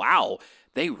just like, wow,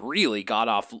 they really got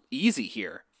off easy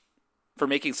here for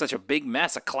making such a big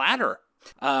mess, a clatter.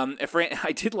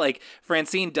 I did like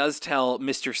Francine does tell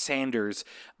Mr. Sanders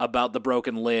about the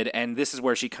broken lid, and this is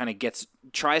where she kind of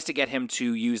tries to get him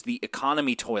to use the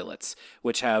economy toilets,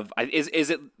 which have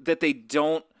is it that they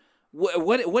don't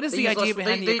what is the idea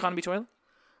behind the economy toilet?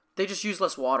 They just use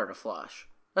less water to flush.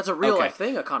 That's a real life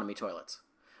thing, economy toilets.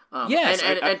 Yes,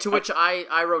 and to which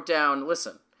I wrote down,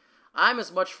 listen, I'm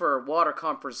as much for water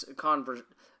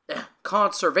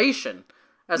conservation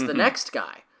as the next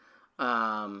guy.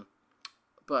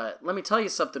 But let me tell you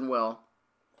something, Will.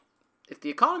 If the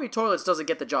economy toilets doesn't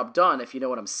get the job done, if you know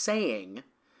what I'm saying,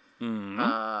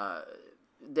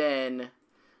 then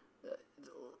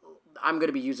I'm just going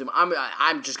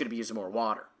to be using more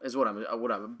water. Is what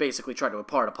I'm basically trying to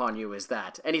impart upon you, is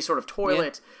that any sort of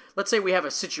toilet. Yeah. Let's say we have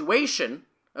a situation,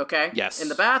 okay? Yes. In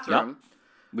the bathroom. Yep.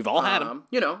 We've all had them.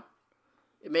 You know,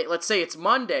 let's say it's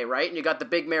Monday, right? And you got the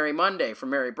Big Mary Monday from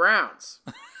Mary Brown's.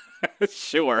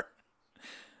 Sure.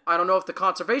 I don't know if the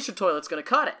conservation toilet's going to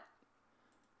cut it.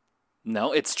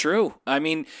 No, it's true. I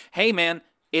mean, hey, man,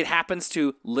 it happens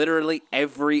to literally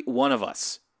every one of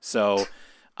us. So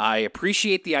I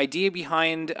appreciate the idea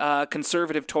behind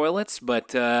conservative toilets,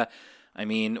 but, I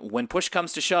mean, when push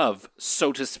comes to shove,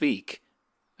 so to speak,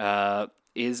 does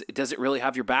it really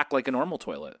have your back like a normal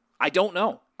toilet? I don't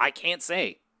know. I can't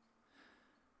say.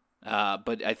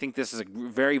 But I think this is a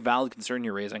very valid concern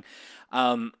you're raising.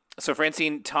 So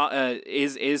Francine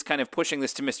is kind of pushing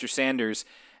this to Mr. Sanders,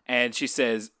 and she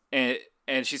says,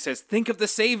 think of the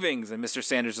savings. And Mr.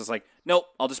 Sanders is like, nope,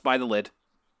 I'll just buy the lid.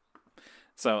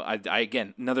 So I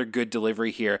again, another good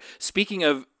delivery here. Speaking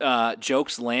of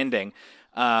jokes landing,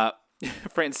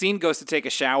 Francine goes to take a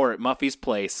shower at Muffy's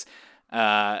place.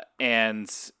 And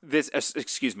this,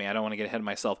 excuse me, I don't want to get ahead of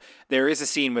myself. There is a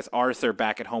scene with Arthur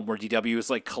back at home where DW is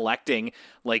like collecting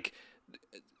like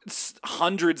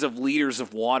hundreds of liters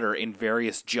of water in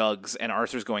various jugs, and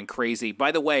Arthur's going crazy.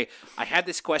 By the way, I had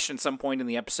this question at some point in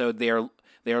the episode. They are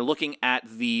looking at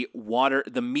the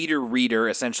meter reader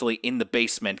essentially in the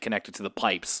basement connected to the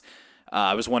pipes.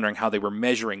 I was wondering how they were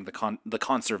measuring the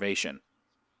conservation.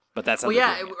 But that's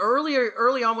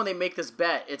early on when they make this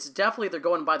bet, it's definitely they're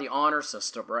going by the honor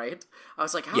system, right? I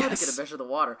was like, how are they going to measure the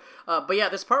water? But yeah,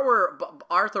 this part where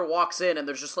Arthur walks in and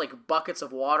there's just like buckets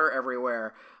of water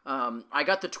everywhere. I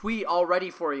got the tweet all ready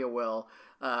for you, Will.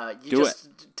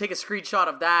 Take a screenshot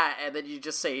of that and then you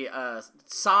just say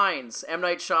signs M.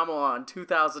 Night Shyamalan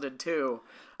 2002.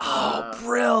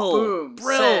 Brill!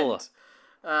 Send.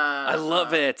 I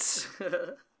love it.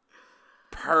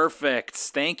 Perfect.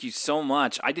 Thank you so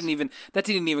much. That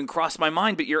didn't even cross my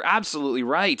mind, but you're absolutely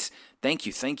right. Thank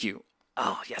you.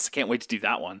 Oh, yes, I can't wait to do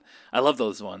that one. I love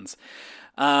those ones.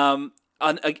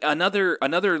 Another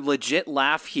legit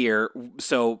laugh here.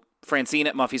 So Francine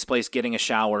at Muffy's place getting a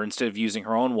shower instead of using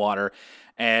her own water.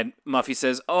 And Muffy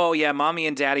says, "Oh yeah, Mommy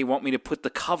and Daddy want me to put the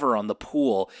cover on the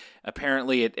pool.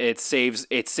 Apparently it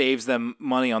saves them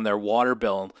money on their water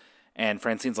bill." And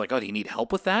Francine's like, "Oh, do you need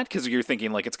help with that?" Because you're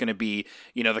thinking like it's going to be,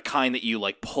 the kind that you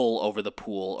like pull over the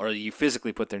pool or you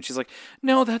physically put there. And she's like,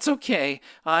 "No, that's okay.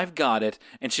 I've got it."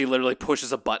 And she literally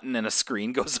pushes a button and a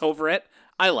screen goes over it.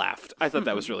 I laughed. I thought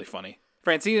that was really funny.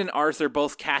 Francine and Arthur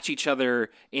both catch each other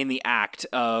in the act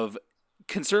of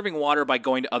conserving water by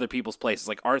going to other people's places.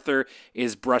 Like Arthur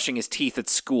is brushing his teeth at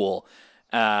school.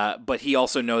 But he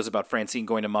also knows about Francine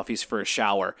going to Muffy's for a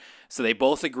shower. So they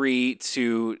both agree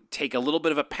to take a little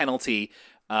bit of a penalty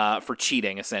for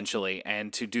cheating, essentially,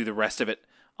 and to do the rest of it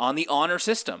on the honor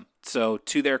system. So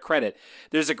to their credit,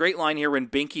 there's a great line here when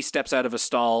Binky steps out of a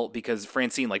stall because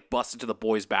Francine like busts into the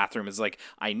boys' bathroom. Is like,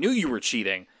 "I knew you were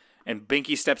cheating." And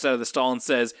Binky steps out of the stall and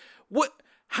says, "What?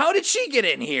 How did she get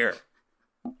in here?"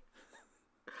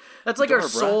 That's like our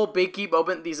sole Binky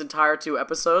moment these entire 2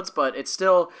 episodes, but it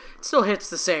still hits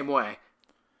the same way.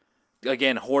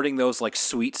 Again, hoarding those like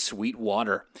sweet, sweet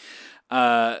water.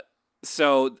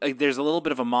 So there's a little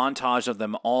bit of a montage of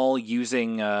them all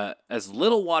using as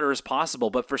little water as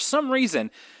possible, but for some reason,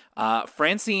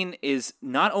 Francine is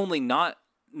not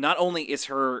only is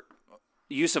her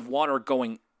use of water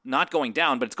not going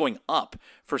down, but it's going up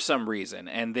for some reason,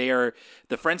 and the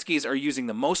Frenskies are using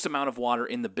the most amount of water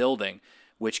in the building,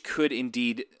 which could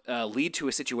indeed lead to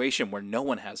a situation where no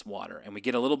one has water, and we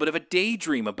get a little bit of a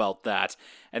daydream about that.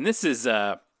 And this is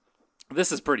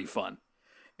pretty fun.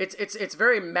 It's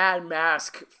very Mad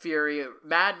Max Fury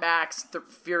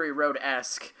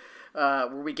Road-esque, where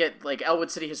we get like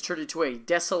Elwood City has turned into a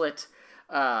desolate,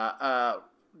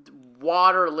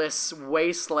 waterless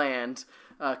wasteland,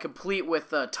 complete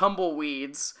with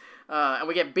tumbleweeds. And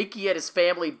we get Binky and his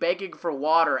family begging for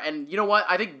water. And you know what?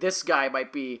 I think this guy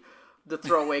might be the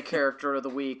throwaway character of the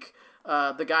week.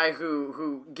 The guy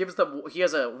who gives them, he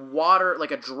has a water, like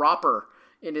a dropper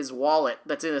in his wallet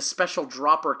that's in a special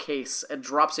dropper case and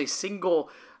drops a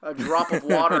single drop of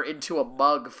water into a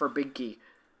mug for Binky.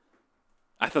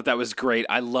 I thought that was great.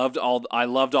 I loved all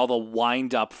the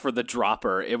wind up for the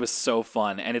dropper. It was so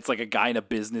fun, and it's like a guy in a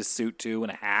business suit too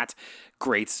and a hat.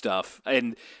 Great stuff.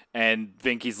 And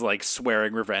Vinky's like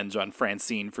swearing revenge on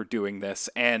Francine for doing this.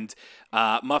 And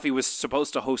Muffy was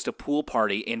supposed to host a pool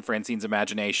party in Francine's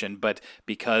imagination, but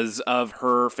because of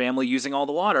her family using all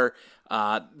the water,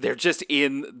 they're just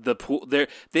in the pool.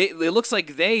 It looks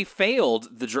like they failed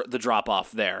the drop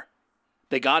off there.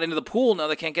 They got into the pool, now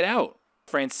they can't get out.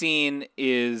 Francine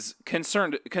is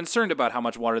concerned about how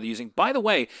much water they're using. By the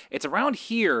way, it's around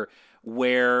here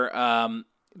where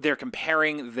they're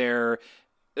comparing the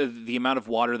amount of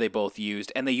water they both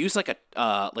used, and they use like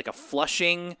a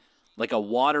flushing, like a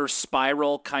water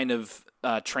spiral kind of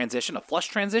transition, a flush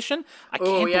transition. I can't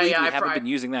believe we haven't been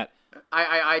using that.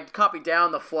 I copied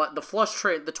down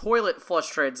the toilet flush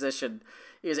transition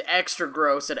is extra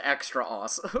gross and extra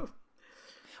awesome.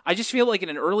 I just feel like in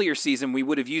an earlier season we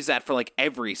would have used that for like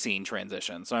every scene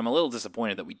transition, so I'm a little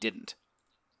disappointed that we didn't.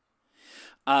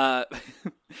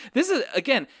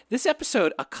 This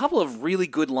episode, a couple of really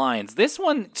good lines. This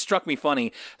one struck me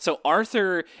funny. So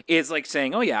Arthur is like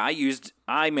saying, "Oh yeah,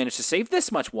 I managed to save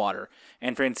this much water,"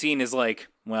 and Francine is like,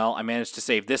 "Well, I managed to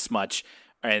save this much,"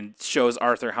 and shows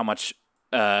Arthur how much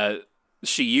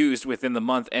she used within the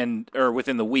month or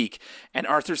within the week, and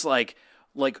Arthur's like,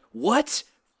 "What?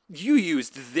 You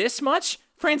used this much?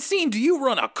 Francine, do you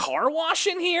run a car wash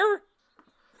in here?"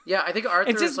 Yeah, I think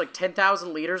Arthur is like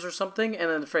 10,000 liters or something, and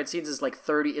then Francine's is like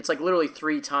 30. It's like literally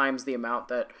 3 times the amount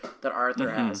that Arthur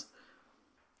has.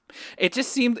 It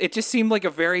just seemed like a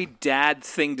very dad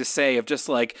thing to say, of just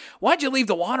like, "Why'd you leave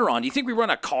the water on? Do you think we run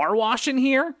a car wash in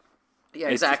here?" Yeah,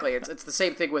 exactly. It's the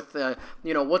same thing with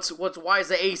why is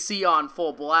the AC on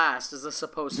full blast? Is this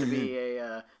supposed to be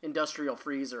a industrial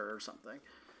freezer or something?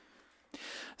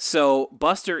 So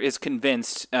Buster is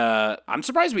convinced. I'm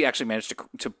surprised we actually managed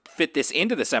to fit this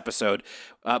into this episode.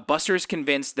 Buster is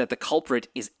convinced that the culprit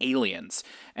is aliens,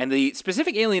 and the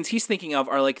specific aliens he's thinking of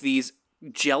are like these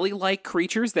jelly-like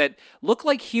creatures that look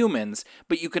like humans,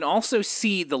 but you can also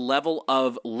see the level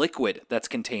of liquid that's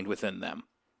contained within them.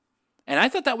 And I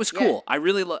thought that was cool. Yeah. I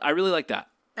really like that.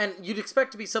 And you'd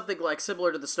expect to be something like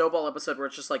similar to the Snowball episode, where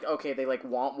it's just like, okay, they like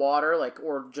want water, like,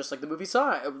 or just like the movie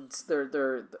Signs.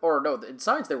 In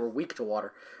Signs they were weak to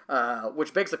water,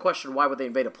 which begs the question: why would they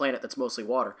invade a planet that's mostly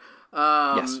water?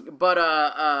 Yes.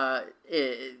 But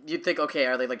you'd think, okay,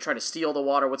 are they like trying to steal the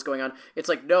water? What's going on? It's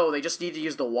like, no, they just need to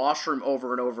use the washroom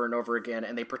over and over and over again,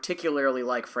 and they particularly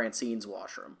like Francine's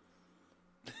washroom.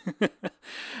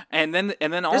 and then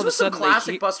all of a sudden, some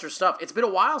classic Buster stuff. It's been a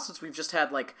while since we've just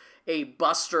had like a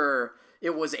Buster,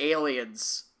 it was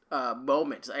aliens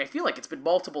moment. I feel like it's been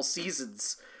multiple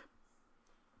seasons.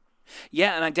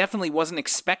 Yeah, and I definitely wasn't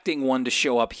expecting one to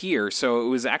show up here, so it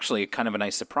was actually kind of a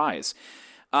nice surprise.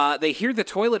 They hear the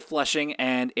toilet flushing,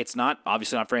 and it's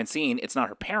obviously not Francine, it's not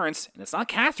her parents, and it's not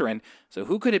Catherine, so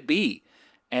who could it be?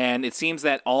 And it seems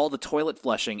that all the toilet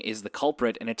flushing is the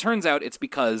culprit, and it turns out it's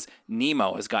because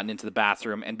Nemo has gotten into the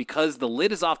bathroom, and because the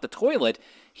lid is off the toilet,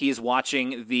 he is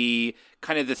watching the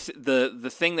kind of the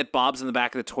thing that bobs in the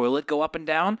back of the toilet go up and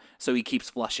down, so he keeps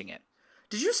flushing it.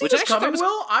 Did you see this coming,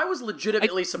 Will? I was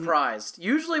legitimately surprised.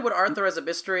 Usually when Arthur has a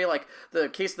mystery, like the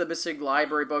Case of the Missing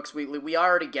Library books, we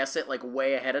already guess it like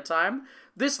way ahead of time.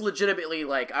 This legitimately,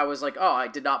 like, I was like, oh, I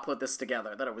did not put this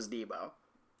together, that it was Nemo.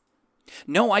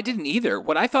 No, I didn't either.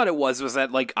 What I thought it was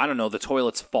that, like, I don't know, the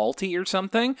toilet's faulty or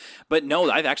something. But no,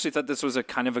 I actually thought this was a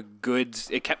kind of a good...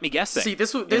 It kept me guessing. See,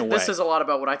 this is a lot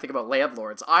about what I think about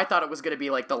landlords. I thought it was going to be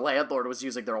like the landlord was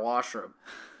using their washroom.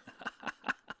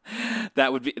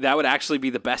 That would actually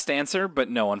be the best answer, but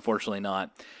no, unfortunately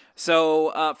not.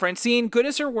 So, Francine, good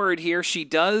as her word here, she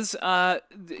does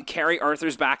carry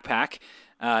Arthur's backpack.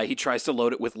 He tries to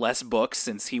load it with less books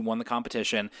since he won the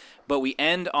competition, but we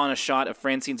end on a shot of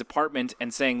Francine's apartment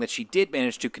and saying that she did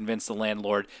manage to convince the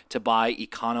landlord to buy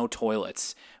Econo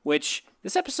toilets, which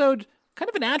this episode, kind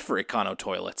of an ad for Econo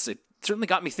toilets. It certainly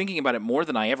got me thinking about it more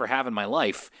than I ever have in my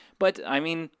life, but I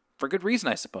mean, for good reason,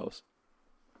 I suppose.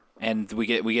 And we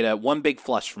get a one big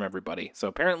flush from everybody, so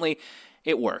apparently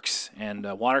it works. And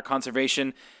water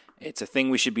conservation, it's a thing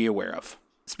we should be aware of.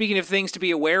 Speaking of things to be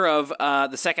aware of,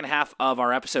 the second half of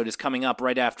our episode is coming up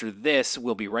right after this.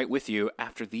 We'll be right with you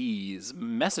after these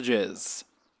messages.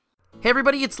 Hey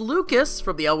everybody, it's Lucas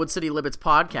from the Elwood City Limits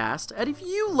podcast, and if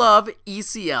you love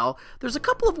ECL, there's a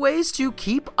couple of ways to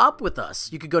keep up with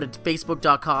us. You could go to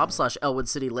facebook.com/Elwood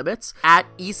City Limits, at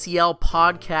ECL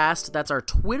Podcast, that's our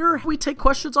Twitter. We take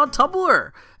questions on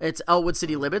Tumblr. It's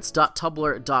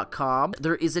elwoodcitylimits.tumblr.com.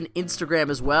 There is an Instagram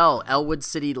as well, Elwood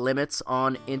City Limits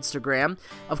on Instagram.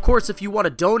 Of course, if you want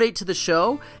to donate to the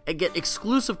show and get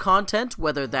exclusive content,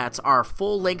 whether that's our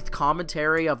full-length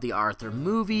commentary of the Arthur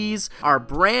movies, our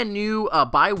brand new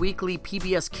bi-weekly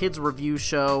PBS Kids review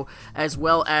show, as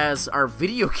well as our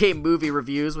video game movie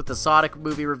reviews with the Sonic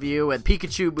movie review and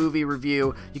Pikachu movie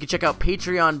review, you can check out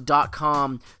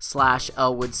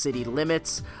patreon.com/Elwood City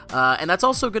Limits. And that's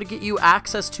also going to get you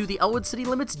access to the Elwood City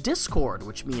Limits Discord,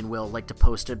 which me and Will like to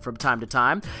post in from time to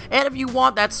time. And if you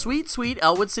want that sweet, sweet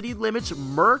Elwood City Limits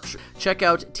merch, check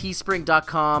out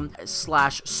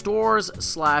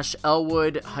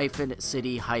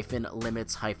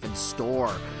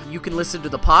teespring.com/stores/Elwood-City-Limits-store. You can listen to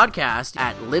the podcast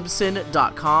at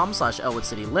libsyn.com/Elwood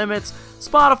City Limits,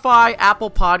 Spotify,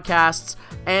 Apple Podcasts,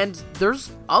 and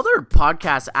there's other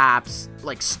podcast apps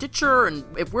like Stitcher, and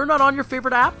if we're not on your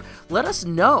favorite app, let us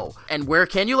know. And where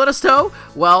can you let us know?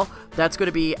 Well, that's going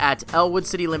to be at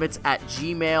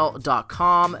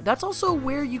elwoodcitylimits@gmail.com. That's also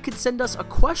where you can send us a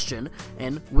question,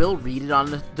 and we'll read it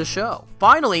on the show.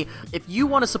 Finally, if you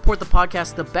want to support the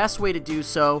podcast, the best way to do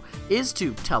so is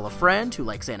to tell a friend who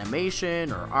likes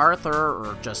animation or Arthur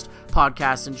or just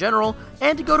podcasts in general,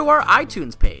 and to go to our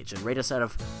iTunes page and rate us out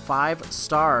of 5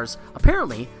 stars.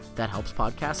 Apparently, that helps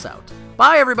podcasts out.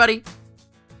 Bye, everybody!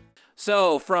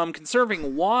 So, from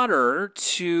conserving water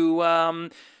to,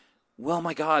 well,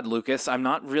 my God, Lucas, I'm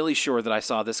not really sure that I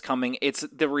saw this coming. It's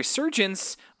the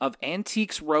resurgence of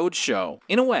Antiques Roadshow,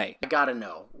 in a way. I gotta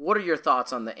know, what are your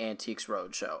thoughts on the Antiques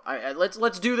Roadshow?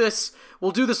 Let's do this.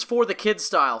 We'll do this for the kids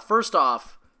style. First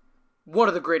off, one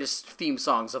of the greatest theme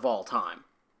songs of all time.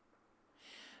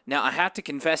 Now, I have to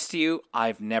confess to you,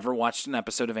 I've never watched an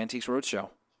episode of Antiques Roadshow.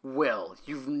 Will,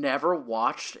 you've never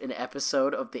watched an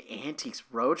episode of the Antiques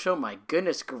Roadshow? My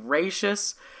goodness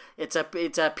gracious. It's a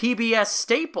PBS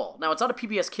staple. Now, it's not a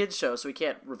PBS Kids show, so we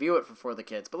can't review it for the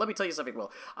kids. But let me tell you something,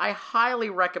 Will. I highly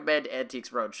recommend Antiques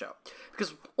Roadshow.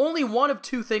 Because only one of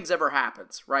two things ever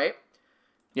happens, right?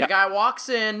 Yeah. The guy walks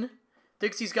in,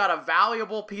 thinks he's got a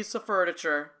valuable piece of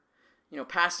furniture,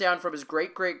 passed down from his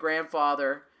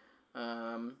great-great-grandfather,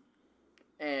 and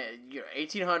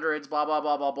 1800s, blah, blah,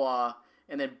 blah, blah, blah.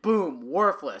 And then, boom,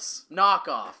 worthless,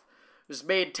 knockoff. It was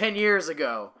made 10 years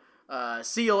ago.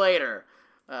 See you later.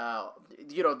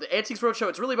 The Antiques Roadshow,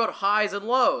 it's really about highs and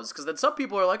lows. Because then some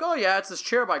people are like, oh yeah, it's this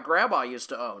chair my grandma used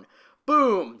to own.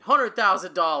 Boom,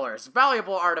 $100,000.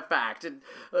 Valuable artifact. And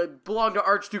belonged to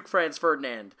Archduke Franz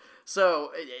Ferdinand.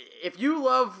 So, if you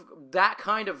love that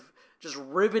kind of just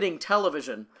riveting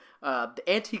television, the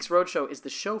Antiques Roadshow is the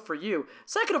show for you.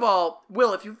 Second of all,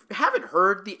 Will, if you haven't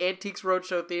heard the Antiques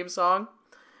Roadshow theme song,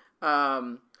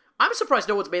 I'm surprised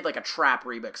no one's made like a trap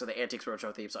remix of the Antiques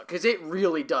Roadshow theme song, because it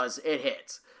really does. It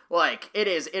hits. Like, it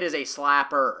is a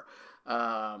slapper.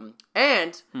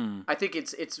 And I think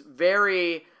it's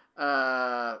very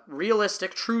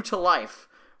realistic, true to life,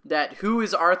 that who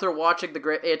is Arthur watching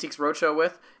the Antiques Roadshow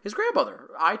with? His grandmother.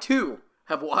 I, too,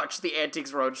 have watched the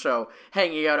Antiques Roadshow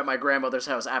hanging out at my grandmother's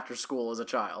house after school as a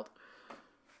child.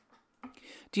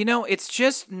 Do you know, it's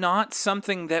just not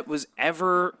something that was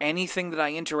ever anything that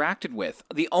I interacted with.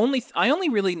 I only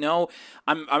really know,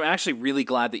 I'm actually really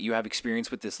glad that you have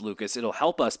experience with this, Lucas. It'll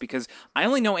help us, because I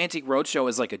only know Antique Roadshow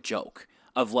as like a joke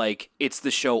of like, it's the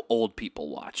show old people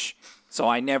watch. So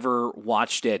I never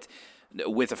watched it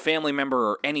with a family member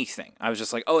or anything. I was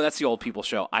just like, oh, that's the old people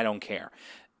show. I don't care.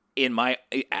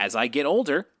 As I get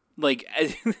older, like,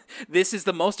 this is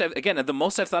the most I've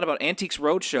thought about Antiques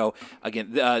Roadshow.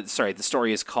 Again, the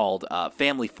story is called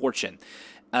Family Fortune.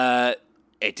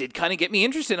 It did kind of get me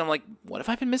interested. I'm like, what have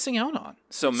I been missing out on?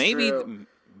 So maybe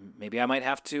I might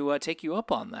have to take you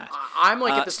up on that. I'm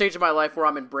like at the stage of my life where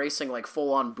I'm embracing like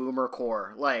full-on boomer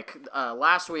core. Like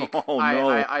last week,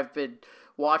 I've been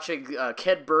watching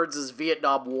Ken Burns'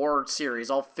 Vietnam War series,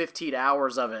 all 15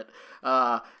 hours of it.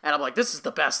 And I'm like, this is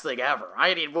the best thing ever.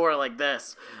 I need more like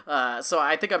this. So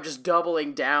I think I'm just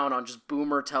doubling down on just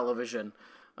boomer television.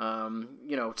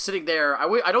 Sitting there,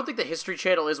 I don't think the History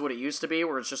Channel is what it used to be,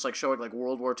 where it's just like showing like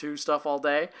World War II stuff all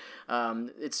day.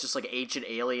 It's just like Ancient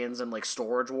Aliens and like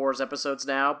Storage Wars episodes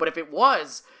now. But if it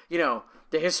was,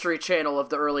 the History Channel of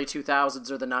the early 2000s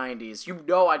or the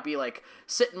 90s, I'd be like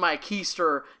sitting my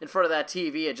keister in front of that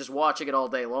TV and just watching it all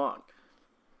day long.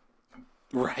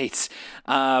 Right.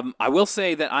 I will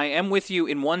say that I am with you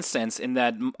in one sense, in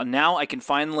that now I can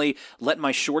finally let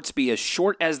my shorts be as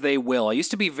short as they will. I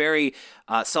used to be very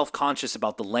self-conscious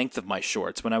about the length of my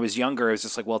shorts. When I was younger, I was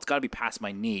just like, well, it's got to be past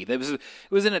my knee. It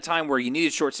was in a time where you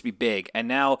needed shorts to be big, and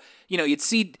now, you'd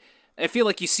see. I feel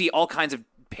like you see all kinds of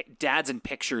dads in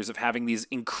pictures of having these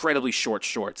incredibly short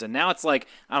shorts, and now it's like,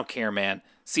 I don't care, man.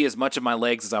 See as much of my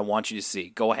legs as I want you to see.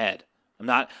 Go ahead. I'm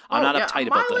not uptight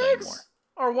about that anymore.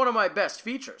 Are one of my best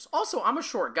features. Also, I'm a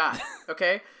short guy,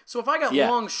 okay? So if I got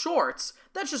long shorts,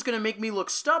 that's just going to make me look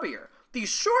stubbier. These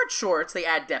short shorts, they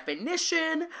add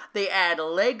definition, they add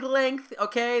leg length,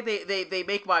 okay? They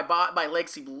make my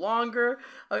legs seem longer.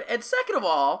 And second of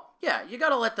all, yeah, you got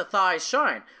to let the thighs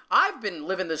shine. I've been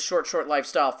living this short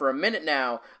lifestyle for a minute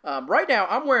now. Right now,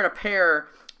 I'm wearing a pair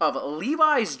of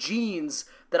Levi's jeans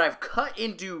that I've cut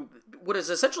into what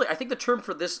is essentially, I think the term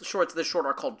for this short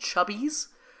are called chubbies,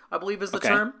 I believe is the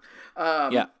term.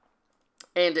 Yeah.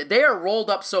 And they are rolled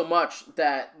up so much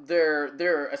that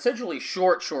they're essentially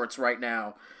short shorts right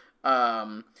now.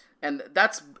 And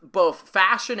that's both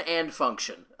fashion and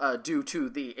function due to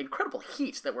the incredible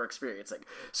heat that we're experiencing.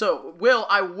 So, Will,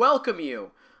 I welcome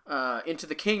you into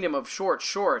the kingdom of short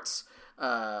shorts.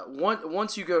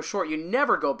 Once you go short, you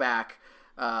never go back.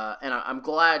 And I'm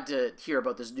glad to hear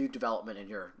about this new development in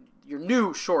your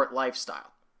new short lifestyle.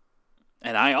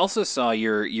 And I also saw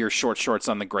your short shorts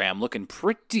on the gram, looking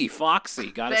pretty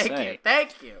foxy, gotta say.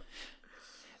 Thank you.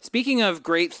 Speaking of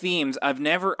great themes, I've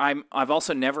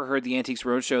also never heard the Antiques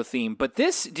Roadshow theme, but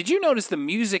did you notice the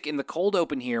music in the cold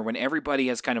open here when everybody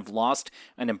has kind of lost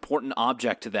an important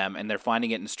object to them and they're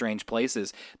finding it in strange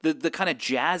places? The kind of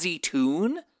jazzy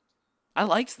tune? I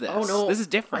liked this. Oh no, this is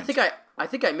different. I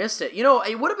think I missed it.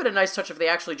 It would have been a nice touch if they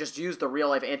actually just used the real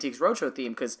life Antiques Roadshow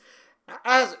theme, because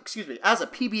as a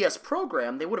PBS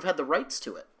program, they would have had the rights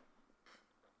to it.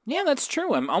 Yeah, that's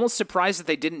true. I'm almost surprised that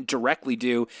they didn't directly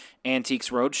do Antiques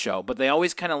Roadshow, but they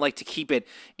always kind of like to keep it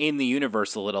in the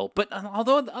universe a little. But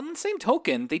although on the same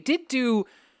token, they did do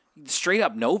straight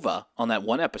up Nova on that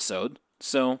one episode.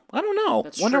 So, I don't know.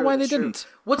 Wonder why they didn't.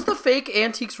 What's the fake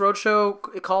Antiques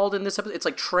Roadshow called in this episode? It's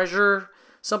like Treasure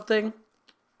something?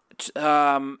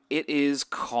 It is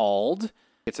called...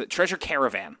 It's a Treasure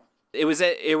Caravan. It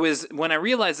was when I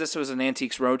realized this was an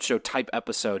Antiques Roadshow type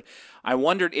episode, I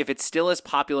wondered if it's still as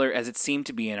popular as it seemed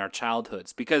to be in our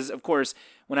childhoods. Because, of course,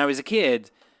 when I was a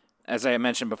kid, as I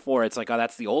mentioned before, it's like, oh,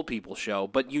 that's the old people show.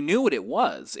 But you knew what it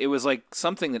was. It was like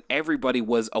something that everybody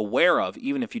was aware of,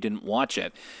 even if you didn't watch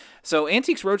it. So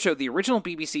Antiques Roadshow, the original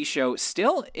BBC show,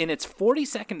 still in its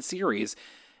 42nd series.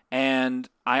 And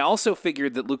I also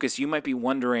figured that, Lucas, you might be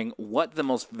wondering what the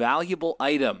most valuable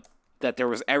item that there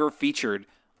was ever featured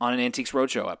on an Antiques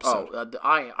Roadshow episode.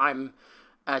 I'm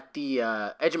at the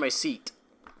edge of my seat.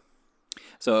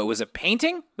 So it was a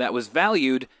painting that was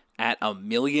valued at £1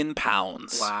 million.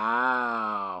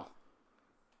 Wow.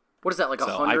 What is that, like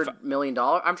 $100 million?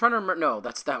 I'm trying to remember. No,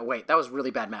 that was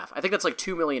really bad math. I think that's like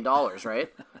 $2 million, right?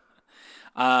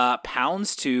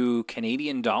 Pounds to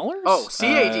Canadian dollars? Oh,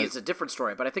 CAD is a different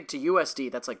story, but I think to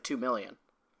USD, that's like $2 million.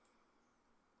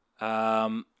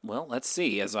 Well, let's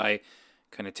see, as I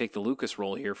kind of take the Lucas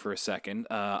roll here for a second.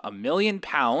 £1 million.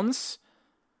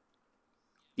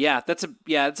 Yeah,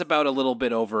 it's about a little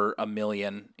bit over $1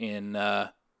 million in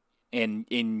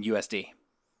USD.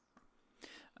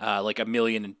 Like $1.2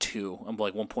 million,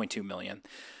 like 1.2 million,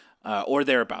 or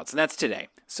thereabouts, and that's today.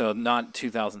 So not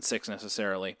 2006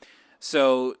 necessarily.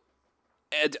 So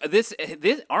this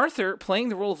Arthur playing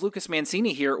the role of Lucas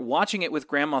Mancini here, watching it with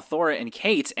Grandma Thora and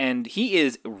Kate, and he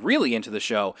is really into the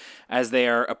show as they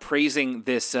are appraising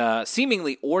this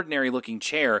seemingly ordinary-looking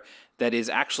chair that is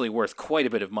actually worth quite a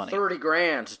bit of money.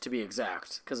 $30,000 to be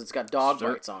exact, because it's got dog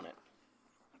bites on it.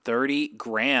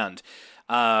 $30,000.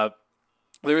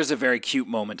 There is a very cute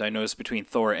moment I noticed between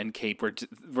Thora and Kate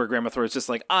where Grandma Thora is just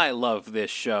like, I love this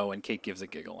show, and Kate gives a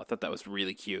giggle. I thought that was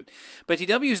really cute. But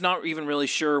DW is not even really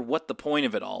sure what the point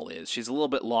of it all is. She's a little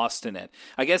bit lost in it.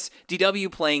 I guess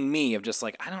DW playing me of just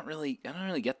like, I don't really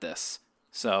get this.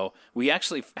 So we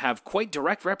actually have quite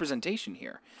direct representation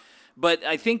here. But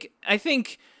I think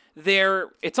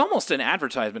it's almost an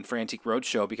advertisement for Antique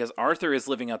Roadshow, because Arthur is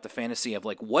living out the fantasy of,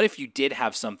 like, what if you did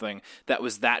have something that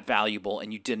was that valuable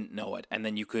and you didn't know it, and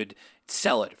then you could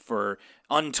sell it for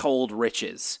untold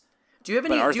riches. Do you have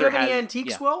any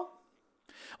antiques, Will?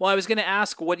 Well, I was going to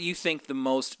ask, what do you think the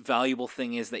most valuable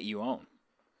thing is that you own?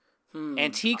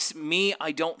 Antiques,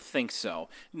 I don't think so.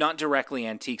 Not directly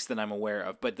antiques that I'm aware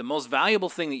of, but the most valuable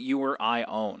thing that you or I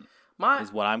own.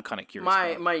 Is what I'm kind of curious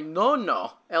about. My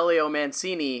nonno, Elio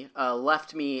Mancini,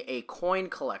 left me a coin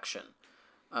collection.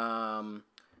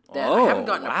 that I haven't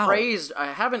gotten wow. appraised. I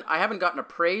haven't gotten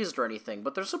appraised or anything,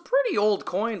 but there's some pretty old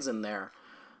coins in there.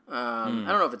 I don't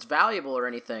know if it's valuable or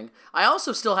anything. I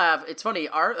also still have. It's funny.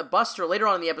 Our Buster later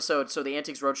on in the episode. So the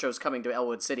Antiques Roadshow is coming to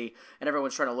Elwood City, and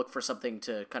everyone's trying to look for something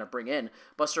to kind of bring in.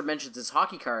 Buster mentions his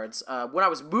hockey cards. When I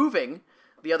was moving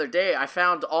the other day, I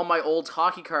found all my old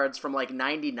hockey cards from like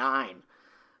 '99.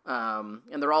 And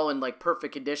they're all in like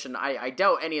perfect condition. I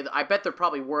doubt any of I bet they're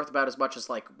probably worth about as much as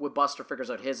like what Buster figures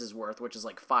out his is worth, which is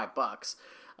like $5.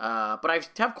 But I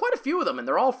have quite a few of them, and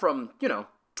they're all from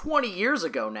 20 years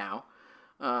ago now.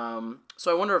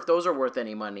 So I wonder if those are worth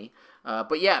any money.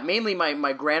 But yeah, mainly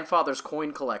my grandfather's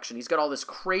coin collection. He's got all this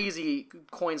crazy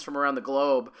coins from around the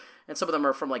globe, and some of them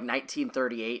are from like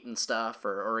 1938 and stuff,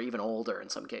 or even older in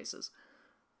some cases.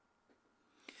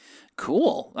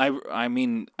 Cool. I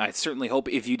mean, I certainly hope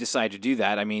if you decide to do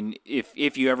that, I mean,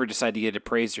 if you ever decide to get it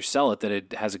appraised or sell it, that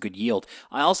it has a good yield.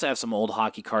 I also have some old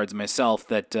hockey cards myself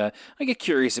that I get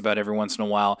curious about every once in a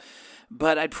while.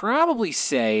 But I'd probably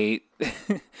say,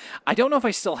 I don't know if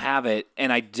I still have it,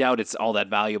 and I doubt it's all that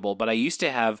valuable, but I used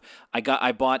to have,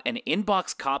 I bought an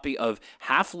in-box copy of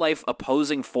Half-Life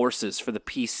Opposing Forces for the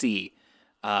PC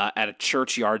at a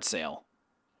church yard sale.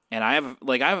 And I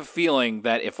have a feeling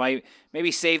that if I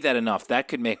maybe save that enough, that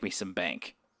could make me some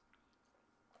bank.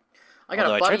 I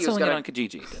got a buddy who's got on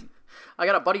Kijiji. I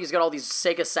got a buddy who's got all these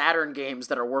Sega Saturn games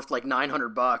that are worth like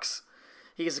 $900.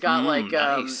 He's got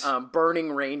nice.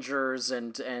 Burning Rangers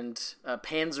and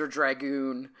Panzer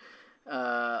Dragoon.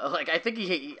 I think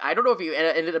I don't know if he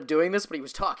ended up doing this, but he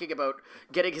was talking about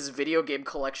getting his video game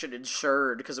collection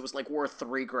insured because it was like worth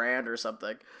 $3,000 or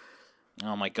something.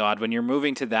 Oh my God! When you're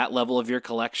moving to that level of your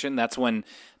collection, that's the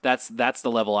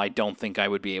level I don't think I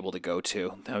would be able to go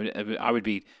to. I would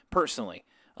be personally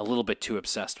a little bit too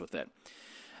obsessed with it.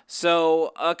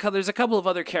 So there's a couple of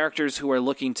other characters who are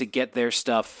looking to get their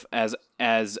stuff as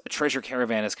Treasure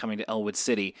Caravan is coming to Elwood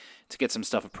City to get some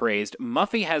stuff appraised.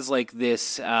 Muffy has like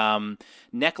this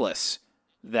necklace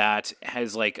that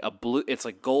has like it's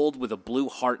like gold with a blue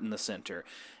heart in the center.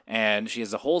 And she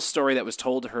has a whole story that was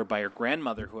told to her by her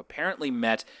grandmother, who apparently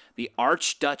met the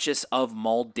Archduchess of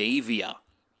Moldavia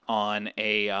on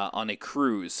a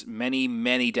cruise many,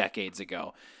 many decades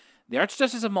ago. The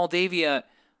Archduchess of Moldavia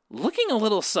looking a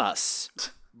little sus,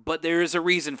 but there is a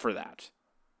reason for that.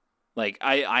 Like,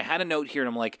 I had a note here, and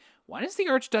I'm like, why does the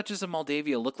Archduchess of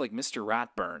Moldavia look like Mr.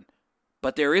 Ratburn?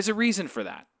 But there is a reason for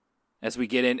that, as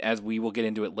we will get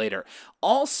into it later.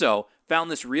 Also, found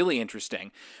this really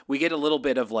interesting. We get a little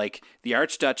bit of like the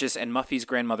Archduchess and Muffy's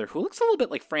grandmother, who looks a little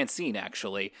bit like Francine,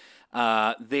 actually.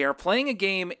 They are playing a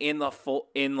game in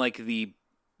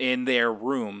their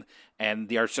room, and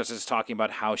the Archduchess is talking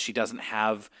about how she doesn't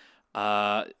have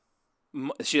money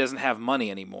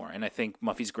anymore, and I think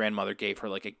Muffy's grandmother gave her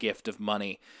like a gift of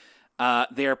money.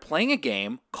 They are playing a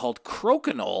game called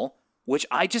Crokinole, which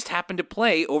I just happened to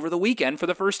play over the weekend for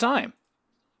the first time.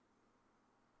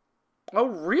 Oh,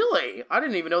 really? I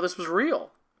didn't even know this was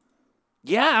real.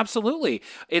 Yeah, absolutely.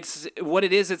 It's what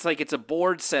it is. It's like it's a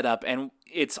board setup, and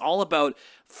it's all about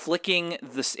flicking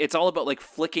this. It's all about like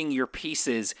flicking your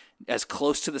pieces as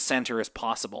close to the center as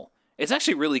possible. It's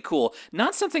actually really cool.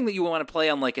 Not something that you want to play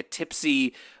on like a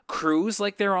tipsy cruise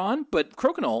like they're on, but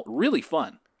Crokinole, really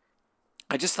fun.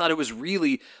 I just thought it was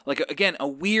really like again a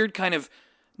weird kind of.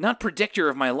 Not predictor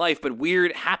of my life, but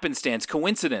weird happenstance,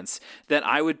 coincidence, that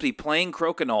I would be playing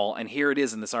Crokinole, and here it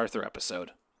is in this Arthur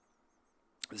episode.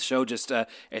 The show just,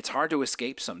 it's hard to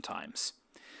escape sometimes.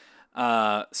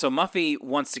 So Muffy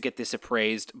wants to get this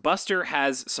appraised. Buster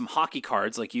has some hockey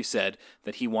cards, like you said,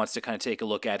 that he wants to kind of take a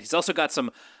look at. He's also got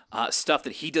some stuff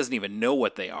that he doesn't even know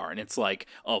what they are, and it's like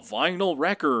a vinyl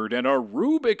record and a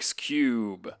Rubik's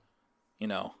Cube.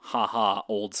 Haha,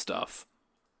 old stuff.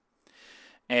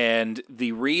 And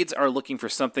the Reeds are looking for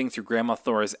something through Grandma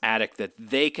Thora's attic that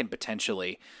they can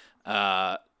potentially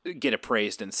get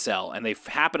appraised and sell. And they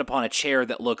happen upon a chair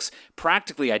that looks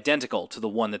practically identical to the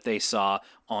one that they saw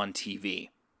on TV.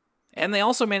 And they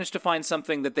also managed to find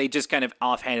something that they just kind of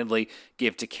offhandedly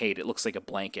give to Kate. It looks like a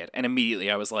blanket. And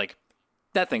immediately I was like,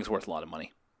 that thing's worth a lot of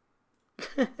money.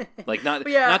 Like not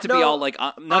to be all like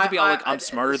I'm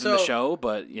smarter than the show,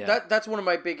 but yeah. That's one of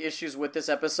my big issues with this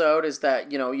episode is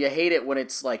that you hate it when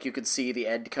it's like you can see the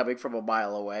end coming from a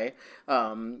mile away.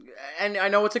 And I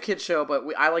know it's a kid's show, but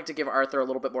I like to give Arthur a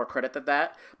little bit more credit than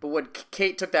that. But when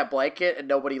Kate took that blanket and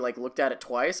nobody like looked at it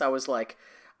twice, I was like,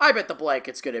 I bet the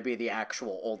blanket's going to be the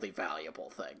actual only valuable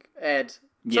thing. And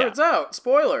turns out,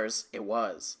 spoilers, it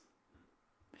was.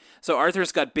 So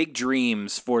Arthur's got big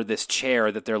dreams for this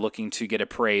chair that they're looking to get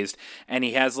appraised, and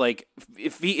he has like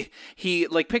if he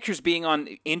like pictures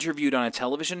being interviewed on a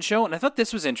television show, and I thought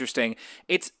this was interesting.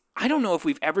 It's I don't know if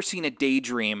we've ever seen a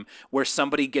daydream where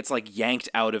somebody gets like yanked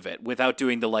out of it without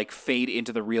doing the like fade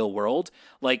into the real world.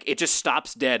 Like it just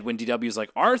stops dead when DW's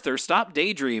like, Arthur, stop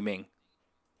daydreaming.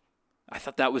 I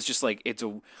thought that was just like, it's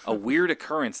a weird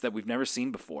occurrence that we've never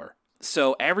seen before.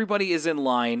 So everybody is in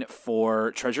line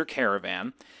for Treasure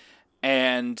Caravan.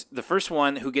 And the first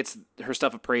one who gets her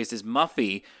stuff appraised is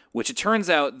Muffy, which it turns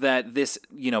out that this,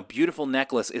 beautiful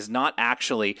necklace is not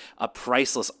actually a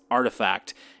priceless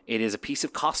artifact. It is a piece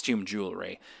of costume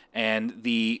jewelry. And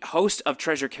the host of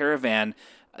Treasure Caravan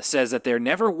says that there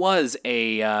never was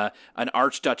an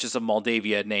Archduchess of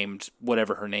Moldavia named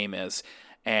whatever her name is,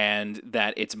 and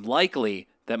that it's likely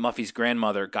that Muffy's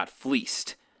grandmother got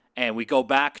fleeced. And we go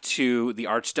back to the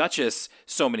Archduchess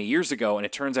so many years ago, and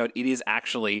it turns out it is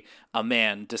actually a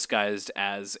man disguised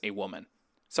as a woman.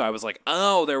 So I was like,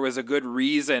 oh, there was a good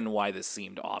reason why this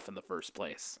seemed off in the first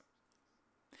place.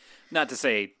 Not to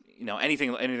say,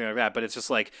 anything like that, but it's just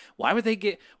like, why would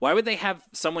they have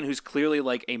someone who's clearly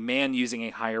like a man using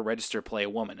a higher register play a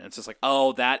woman? And it's just like,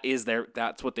 oh,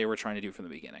 that's what they were trying to do from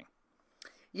the beginning.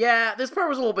 Yeah, this part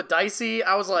was a little bit dicey.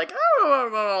 I was like, I don't know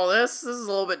about all this. This is a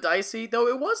little bit dicey. Though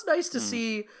it was nice to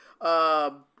see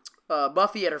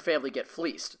Buffy and her family get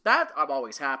fleeced. That I'm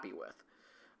always happy with.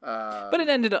 But it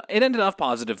ended off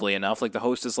positively enough. Like the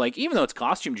host is like, even though it's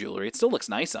costume jewelry, it still looks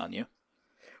nice on you.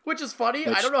 Which is funny.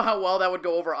 I don't know how well that would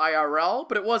go over IRL,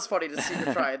 but it was funny to see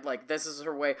her try it. Like, this is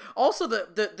her way. Also,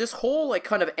 this whole like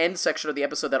kind of end section of the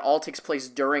episode that all takes place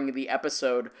during the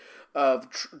episode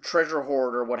of Treasure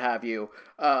Hoard or what have you.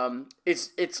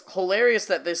 It's hilarious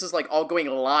that this is like all going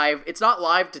live. It's not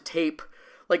live to tape.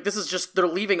 Like, this is just, they're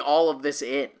leaving all of this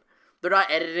in. They're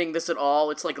not editing this at all.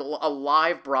 It's like a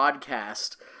live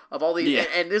broadcast of all these. Yeah.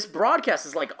 And this broadcast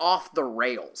is like off the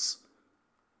rails.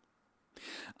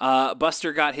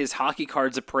 Buster got his hockey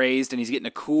cards appraised, and he's getting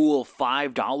a cool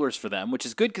 $5 for them, which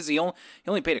is good because he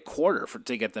only paid $0.25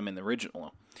 to get them in the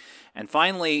original. And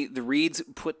finally, the Reeds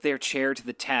put their chair to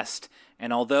the test,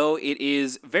 and although it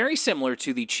is very similar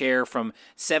to the chair from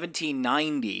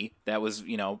 1790 that was,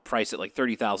 priced at like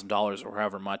 $30,000 or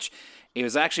however much, it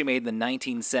was actually made in the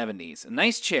 1970s. A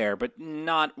nice chair, but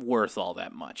not worth all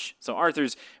that much. So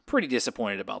Arthur's pretty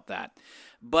disappointed about that.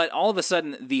 But all of a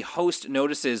sudden, the host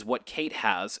notices what Kate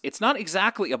has. It's not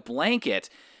exactly a blanket.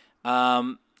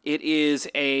 It is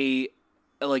a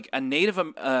Native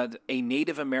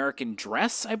American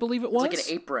dress, I believe it was. It's like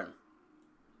an apron.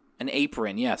 An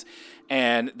apron, yes,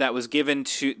 and that was given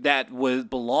to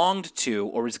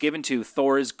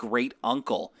Thor's great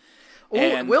uncle.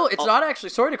 Oh, Will, it's not actually.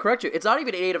 Sorry to correct you. It's not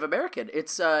even Native American.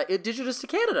 It's indigenous to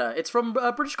Canada. It's from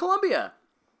British Columbia.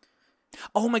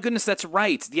 Oh my goodness, that's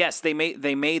right. Yes, they made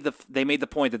the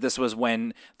point that this was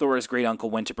when Thor's great uncle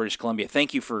went to British Columbia.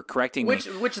 Thank you for correcting me.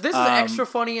 Which this is extra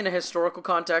funny in a historical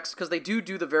context because they do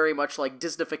the very much like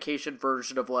Disneyfication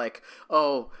version of like,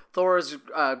 oh, Thor's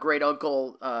great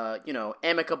uncle,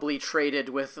 amicably traded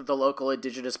with the local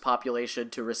indigenous population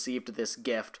to receive this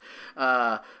gift,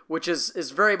 which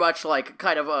is very much like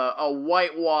kind of a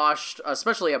whitewashed,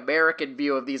 especially American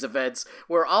view of these events,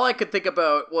 where all I could think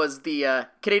about was the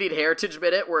Canadian Heritage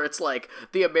Minute, where it's like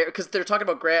because they're talking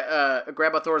about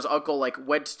Grandma Thor's uncle like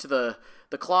went to the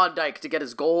Klondike to get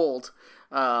his gold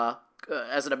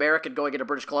as an American going into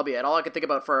British Columbia, and all I can think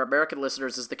about for our American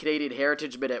listeners is the Canadian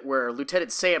Heritage Minute, where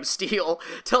Lieutenant Sam Steele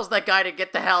tells that guy to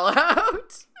get the hell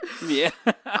out. Yeah,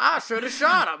 I should have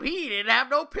shot him. He didn't have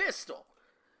no pistol.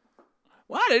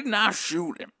 Why didn't I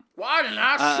shoot him?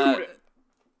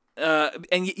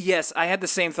 And yes, I had the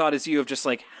same thought as you of just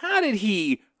like, how did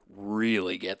he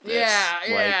really get this?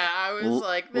 Yeah. I was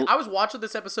I was watching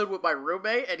this episode with my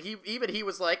roommate, and he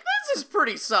was like, this is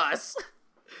pretty sus.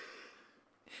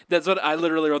 That's what I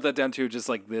literally wrote that down too. Just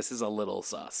like, this is a little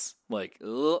sus. Like,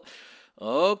 ugh,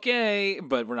 okay,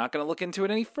 but we're not going to look into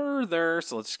it any further.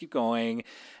 So let's just keep going.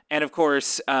 And of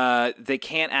course, they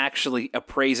can't actually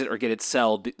appraise it or get it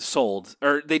sold,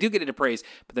 or they do get it appraised,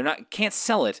 but can't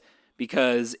sell it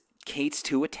because Kate's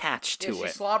too attached to it.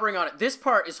 She's slobbering on it. This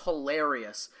part is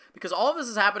hilarious because all of this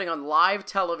is happening on live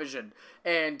television,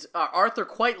 and Arthur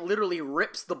quite literally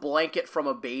rips the blanket from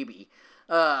a baby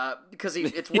because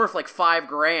it's worth like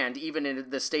 $5,000 even in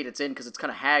the state it's in because it's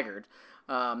kind of haggard.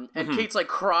 And Kate's like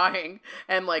crying,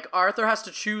 and like Arthur has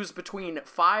to choose between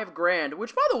 $5,000,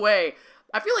 which by the way,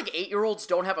 I feel like 8-year-olds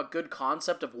don't have a good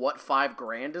concept of what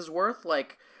 $5,000 is worth.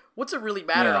 Like, what's it really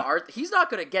matter to Arthur? He's not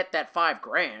going to get that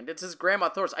 $5,000. It's his Grandma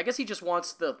Thor's. I guess he just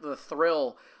wants the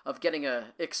thrill of getting a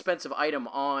expensive item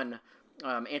on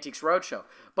Antiques Roadshow.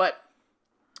 But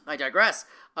I digress.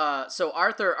 So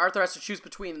Arthur has to choose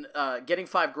between getting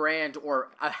 $5,000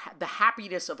 or the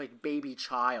happiness of a baby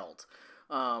child.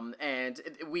 And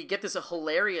we get this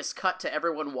hilarious cut to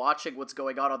everyone watching what's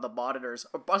going on the monitors.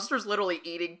 Buster's literally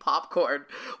eating popcorn,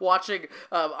 watching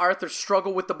Arthur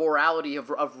struggle with the morality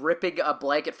of ripping a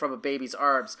blanket from a baby's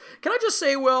arms. Can I just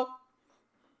say, Will,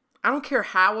 I don't care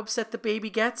how upset the baby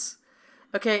gets.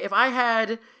 Okay, if I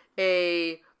had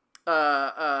a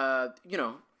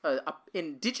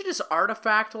indigenous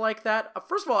artifact like that,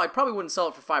 first of all, I probably wouldn't sell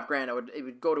it for $5,000. It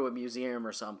would go to a museum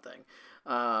or something.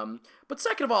 But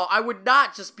second of all, I would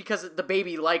not, just because the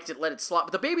baby liked it, let it slop.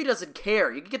 But the baby doesn't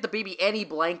care. You can get the baby any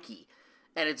blankie,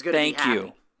 and it's going to be happy. Thank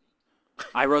you.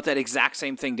 I wrote that exact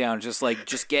same thing down. Just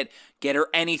get her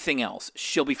anything else.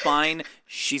 She'll be fine.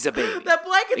 She's a baby. That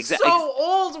blanket's so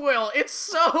old, Will. It's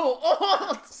so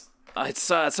old. It's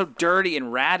so dirty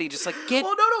and ratty. Just get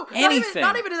anything.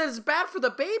 Not even that it's bad for the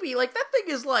baby. Like, that thing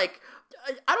is like,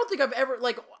 I don't think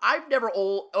I've never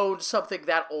owned something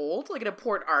that old, like an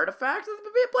important artifact.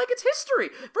 Like, it's history.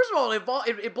 First of all,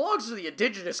 it belongs to the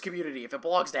indigenous community if it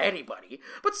belongs to anybody.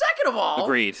 But second of all,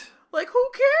 agreed. Like, who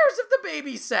cares if the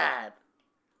baby's sad?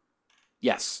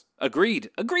 Yes.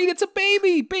 Agreed. It's a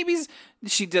baby.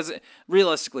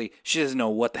 Realistically, she doesn't know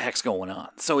what the heck's going on.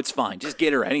 So it's fine. Just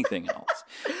get her anything else.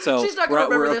 So she's not going to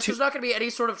remember this. There's not going to be any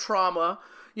sort of trauma,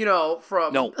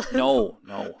 from... No.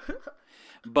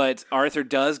 But Arthur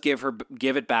does give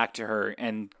it back to her,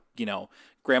 and,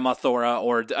 Grandma Thora,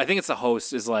 or I think it's the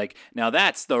host, is like, now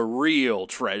that's the real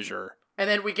treasure. And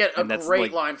then we get a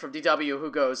great line from DW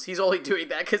who goes, he's only doing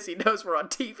that because he knows we're on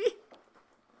TV.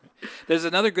 There's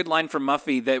another good line from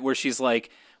Muffy where she's like,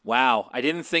 wow, I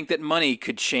didn't think that money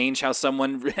could change how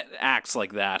someone acts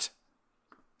like that.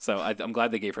 So I'm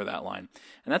glad they gave her that line.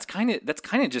 And that's kind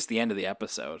of just the end of the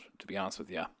episode, to be honest with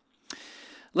you.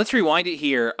 Let's rewind it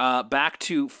here, back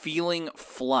to Feeling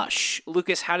Flush.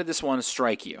 Lucas, how did this one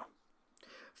strike you?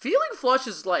 Feeling Flush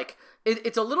is like,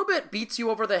 it's a little bit beats you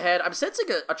over the head. I'm sensing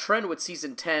a trend with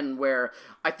Season 10 where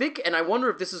I think, and I wonder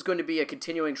if this is going to be a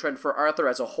continuing trend for Arthur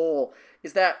as a whole,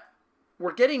 is that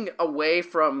we're getting away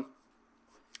from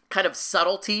kind of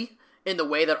subtlety in the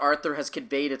way that Arthur has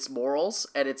conveyed its morals,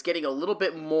 and it's getting a little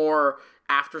bit more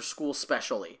after school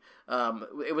specially.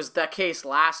 It was that case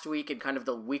last week and kind of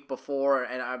the week before,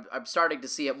 and I'm starting to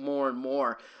see it more and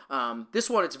more. This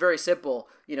one, it's very simple.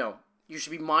 You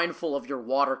should be mindful of your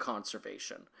water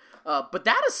conservation. But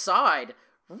that aside,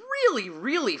 really,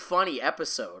 really funny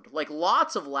episode. Like,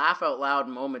 lots of laugh out loud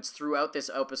moments throughout this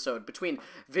episode, between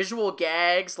visual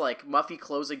gags like Muffy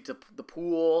closing to the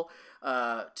pool,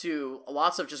 to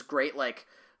lots of just great,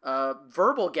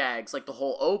 verbal gags, like the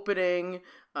whole opening,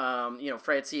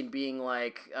 Francine being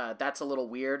like, that's a little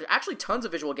weird. Actually, tons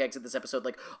of visual gags in this episode.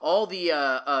 Like, all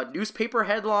the newspaper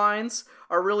headlines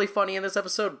are really funny in this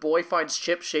episode. Boy finds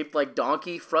chip shaped like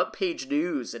donkey. Front page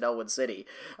news in Elwood City.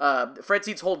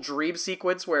 Francine's whole dream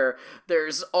sequence where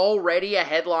there's already a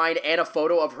headline and a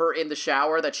photo of her in the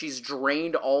shower that she's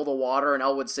drained all the water in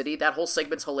Elwood City. That whole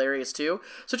segment's hilarious too.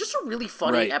 So just a really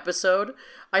funny episode.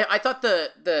 I thought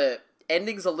the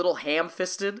ending's a little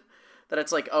ham-fisted. That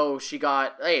it's like,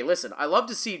 hey, listen, I love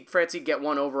to see Francine get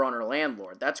one over on her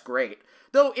landlord. That's great.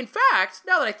 Though, in fact,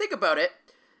 now that I think about it,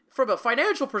 from a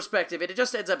financial perspective, it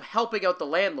just ends up helping out the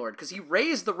landlord, because he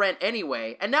raised the rent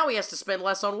anyway, and now he has to spend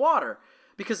less on water,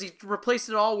 because he replaced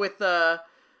it all with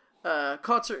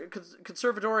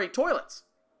conservatory toilets.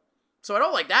 So I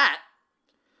don't like that.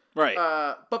 Right.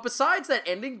 But besides that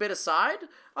ending bit aside,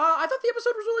 I thought the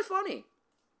episode was really funny.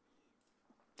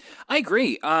 I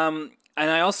agree. And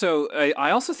I also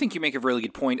think you make a really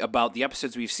good point about the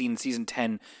episodes we've seen in Season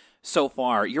 10 so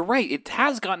far. You're right. It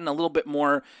has gotten a little bit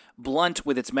more blunt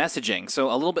with its messaging,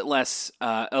 so a little bit less,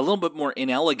 a little bit more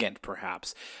inelegant,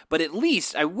 perhaps. But at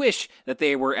least I wish that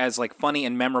they were as funny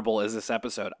and memorable as this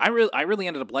episode. I really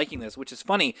ended up liking this, which is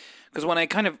funny because when I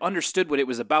kind of understood what it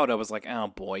was about, I was like, oh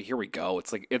boy, here we go.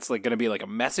 It's going to be like a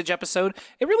message episode.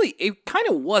 It kind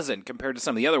of wasn't compared to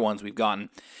some of the other ones we've gotten,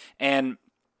 and.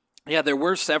 Yeah, there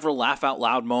were several laugh out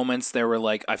loud moments. There were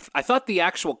I thought the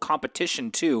actual competition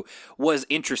too was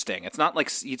interesting. It's not like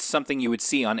it's something you would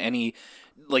see on any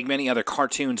many other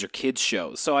cartoons or kids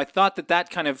shows. So I thought that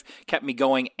kind of kept me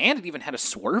going, and it even had a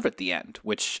swerve at the end,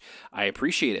 which I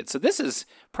appreciated. So this is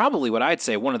probably what I'd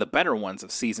say one of the better ones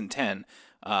of Season 10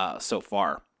 so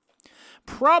far.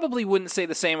 Probably wouldn't say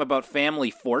the same about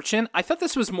Family Fortune. I thought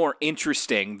this was more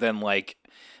interesting than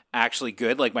actually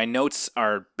good. My notes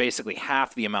are basically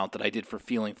half the amount that I did for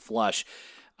Feeling Flush.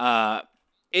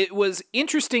 It was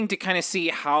interesting to kind of see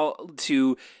how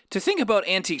to think about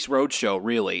Antiques Roadshow,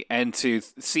 really, and to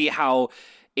see how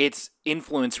its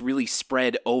influence really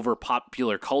spread over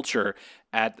popular culture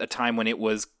at a time when it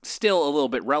was still a little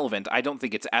bit relevant. I don't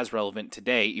think it's as relevant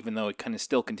today, even though it kind of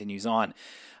still continues on.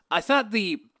 I thought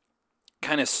the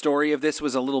kind of story of this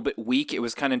was a little bit weak. It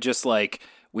was kind of just like,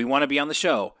 we want to be on the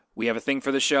show. We have a thing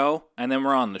for the show, and then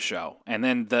we're on the show. And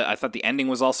then I thought the ending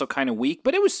was also kind of weak,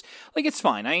 but it was, like, it's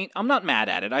fine. I'm not mad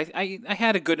at it. I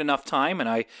had a good enough time, and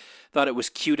I thought it was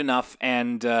cute enough,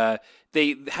 and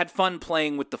they had fun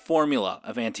playing with the formula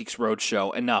of Antiques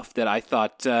Roadshow enough that I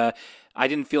thought I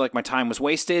didn't feel like my time was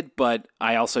wasted, but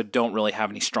I also don't really have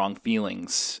any strong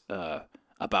feelings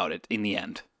about it in the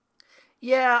end.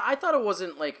 Yeah, I thought it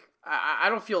wasn't, like, I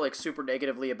don't feel like super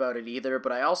negatively about it either,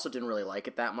 but I also didn't really like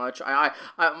it that much.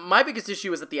 My biggest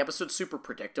issue is that the episode's super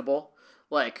predictable.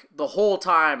 Like, the whole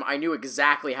time, I knew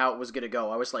exactly how it was going to go.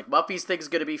 I was like, Muffy's thing's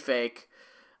going to be fake.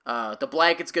 The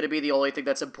blanket's going to be the only thing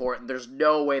that's important. There's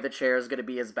no way the chair is going to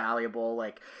be as valuable.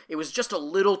 Like, it was just a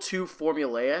little too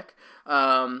formulaic.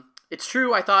 It's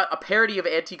true, I thought a parody of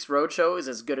Antiques Roadshow is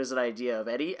as good as an idea of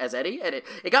Eddie, and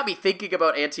it got me thinking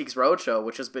about Antiques Roadshow,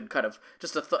 which has been kind of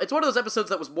just it's one of those episodes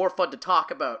that was more fun to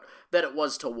talk about than it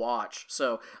was to watch,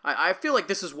 so I feel like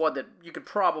this is one that you could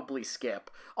probably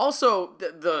skip. Also,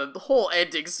 the whole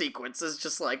ending sequence is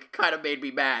just, like, kind of made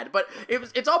me mad, but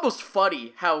it's almost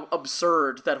funny how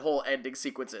absurd that whole ending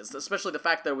sequence is, especially the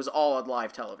fact that it was all on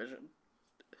live television.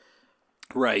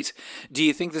 Right. Do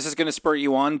you think this is going to spur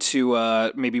you on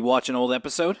to maybe watch an old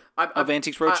episode of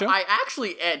Antiques Roadshow? I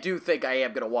actually do think I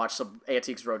am going to watch some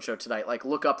Antiques Roadshow tonight. Like,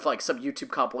 look up, like, some YouTube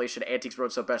compilation Antiques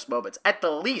Roadshow Best Moments. At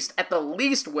the least,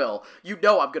 Will, you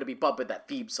know I'm going to be bumping that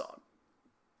theme song.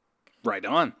 Right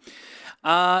on.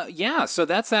 Yeah, so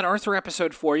that's that Arthur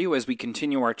episode for you as we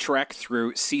continue our trek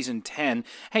through Season 10.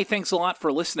 Hey, thanks a lot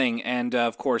for listening, and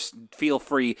of course, feel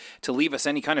free to leave us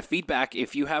any kind of feedback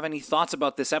if you have any thoughts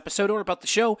about this episode or about the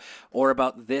show or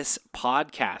about this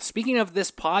podcast. Speaking of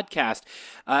this podcast,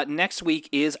 next week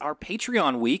is our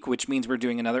Patreon week, which means we're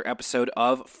doing another episode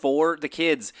of For the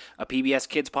Kids, a PBS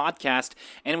Kids podcast,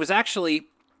 and it was actually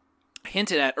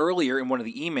hinted at earlier in one of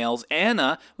the emails.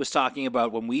 Anna was talking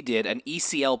about when we did an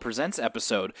ECL Presents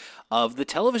episode of the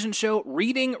television show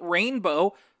Reading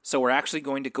Rainbow. So we're actually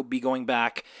going to be going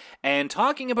back and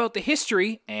talking about the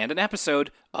history and an episode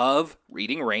of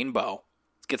Reading Rainbow.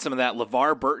 Let's get some of that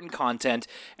LeVar Burton content,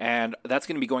 and that's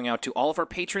going to be going out to all of our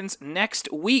patrons next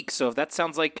week. So if that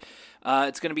sounds like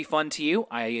it's going to be fun to you,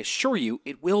 I assure you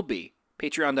it will be.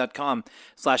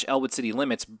 Patreon.com/Elwood City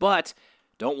Limits, but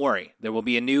don't worry, there will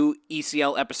be a new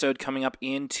ECL episode coming up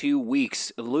in 2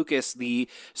 weeks. Lucas, the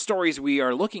stories we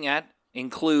are looking at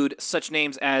include such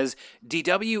names as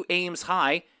DW Ames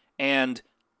High and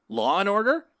Law and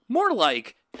Order? More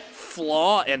like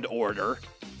Flaw and Order.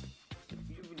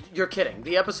 You're kidding.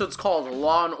 The episode's called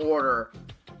Law and Order,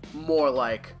 more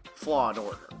like Flaw and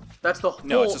Order. That's the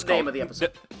whole name of the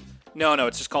episode. No,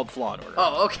 it's just called Flaw and Order.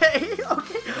 Oh, okay.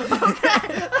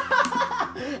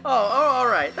 Oh, all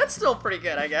right. That's still pretty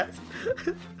good, I guess.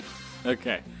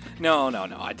 Okay. No.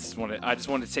 I just wanted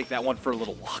to take that one for a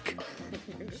little walk.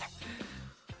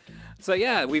 So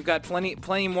yeah, we've got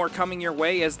plenty more coming your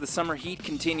way as the summer heat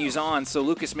continues on. So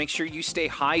Lucas, make sure you stay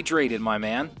hydrated, my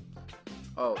man.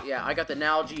 Oh yeah, I got the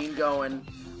Nalgene going.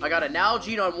 I got a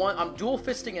Nalgene on one. I'm dual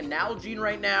fisting a Nalgene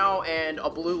right now and a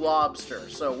Blue Lobster.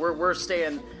 So we're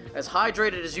staying as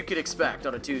hydrated as you could expect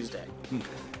on a Tuesday.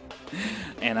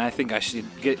 And I think I should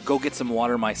go get some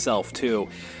water myself, too.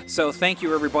 So thank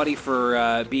you, everybody,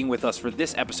 for being with us for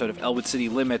this episode of Elwood City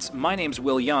Limits. My name's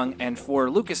Will Young, and for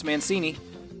Lucas Mancini...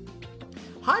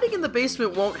 Hiding in the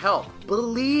basement won't help.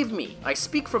 Believe me, I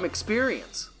speak from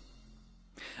experience.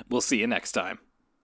 We'll see you next time.